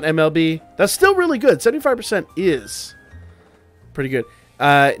 75% not MLB. That's still really good. 75% is pretty good.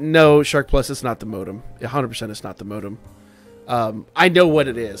 No, Shark Plus, it's not the modem. 100% it's not the modem. I know what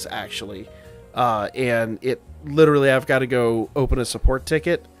it is, actually. and it literally, I've got to go open a support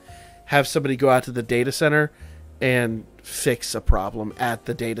ticket, have somebody go out to the data center, and fix a problem at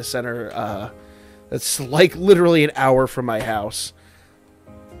the data center. It's like literally an hour from my house.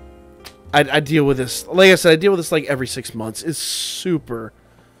 I deal with this, like I said, I deal with this like every 6 months. It's super,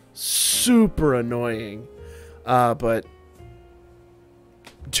 super annoying. But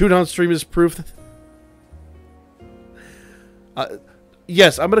Tune on stream is proof.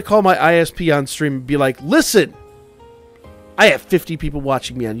 Yes, I'm going to call my ISP on stream and be like, listen, I have 50 people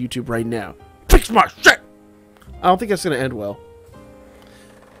watching me on YouTube right now. Fix my shit! I don't think that's going to end well.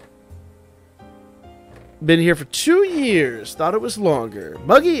 Been here for 2 years. Thought it was longer.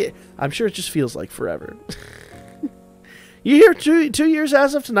 Muggy, I'm sure it just feels like forever. You here 2 years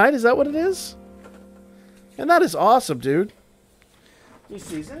as of tonight? Is that what it is? And that is awesome, dude. Let me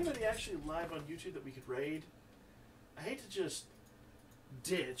see. Is anybody actually live on YouTube that we could raid? I hate to just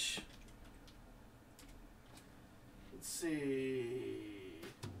ditch. Let's see.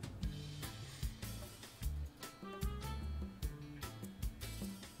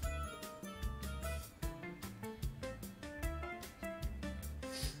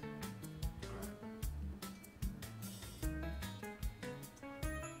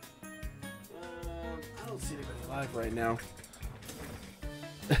 I don't see anybody live right now.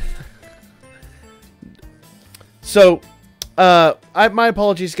 So, my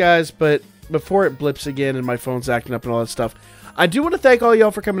apologies, guys, but before it blips again and my phone's acting up and all that stuff, I do want to thank all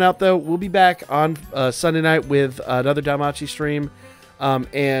y'all for coming out, though. We'll be back on Sunday night with another DanMachi stream,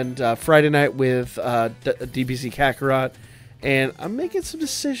 and Friday night with DBZ Kakarot, and I'm making some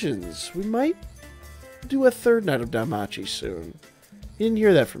decisions. We might do a third night of DanMachi soon. You didn't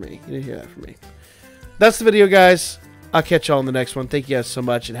hear that from me. You didn't hear that from me. That's the video, guys. I'll catch y'all in the next one. Thank you guys so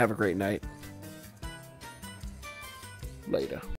much, and have a great night. Later.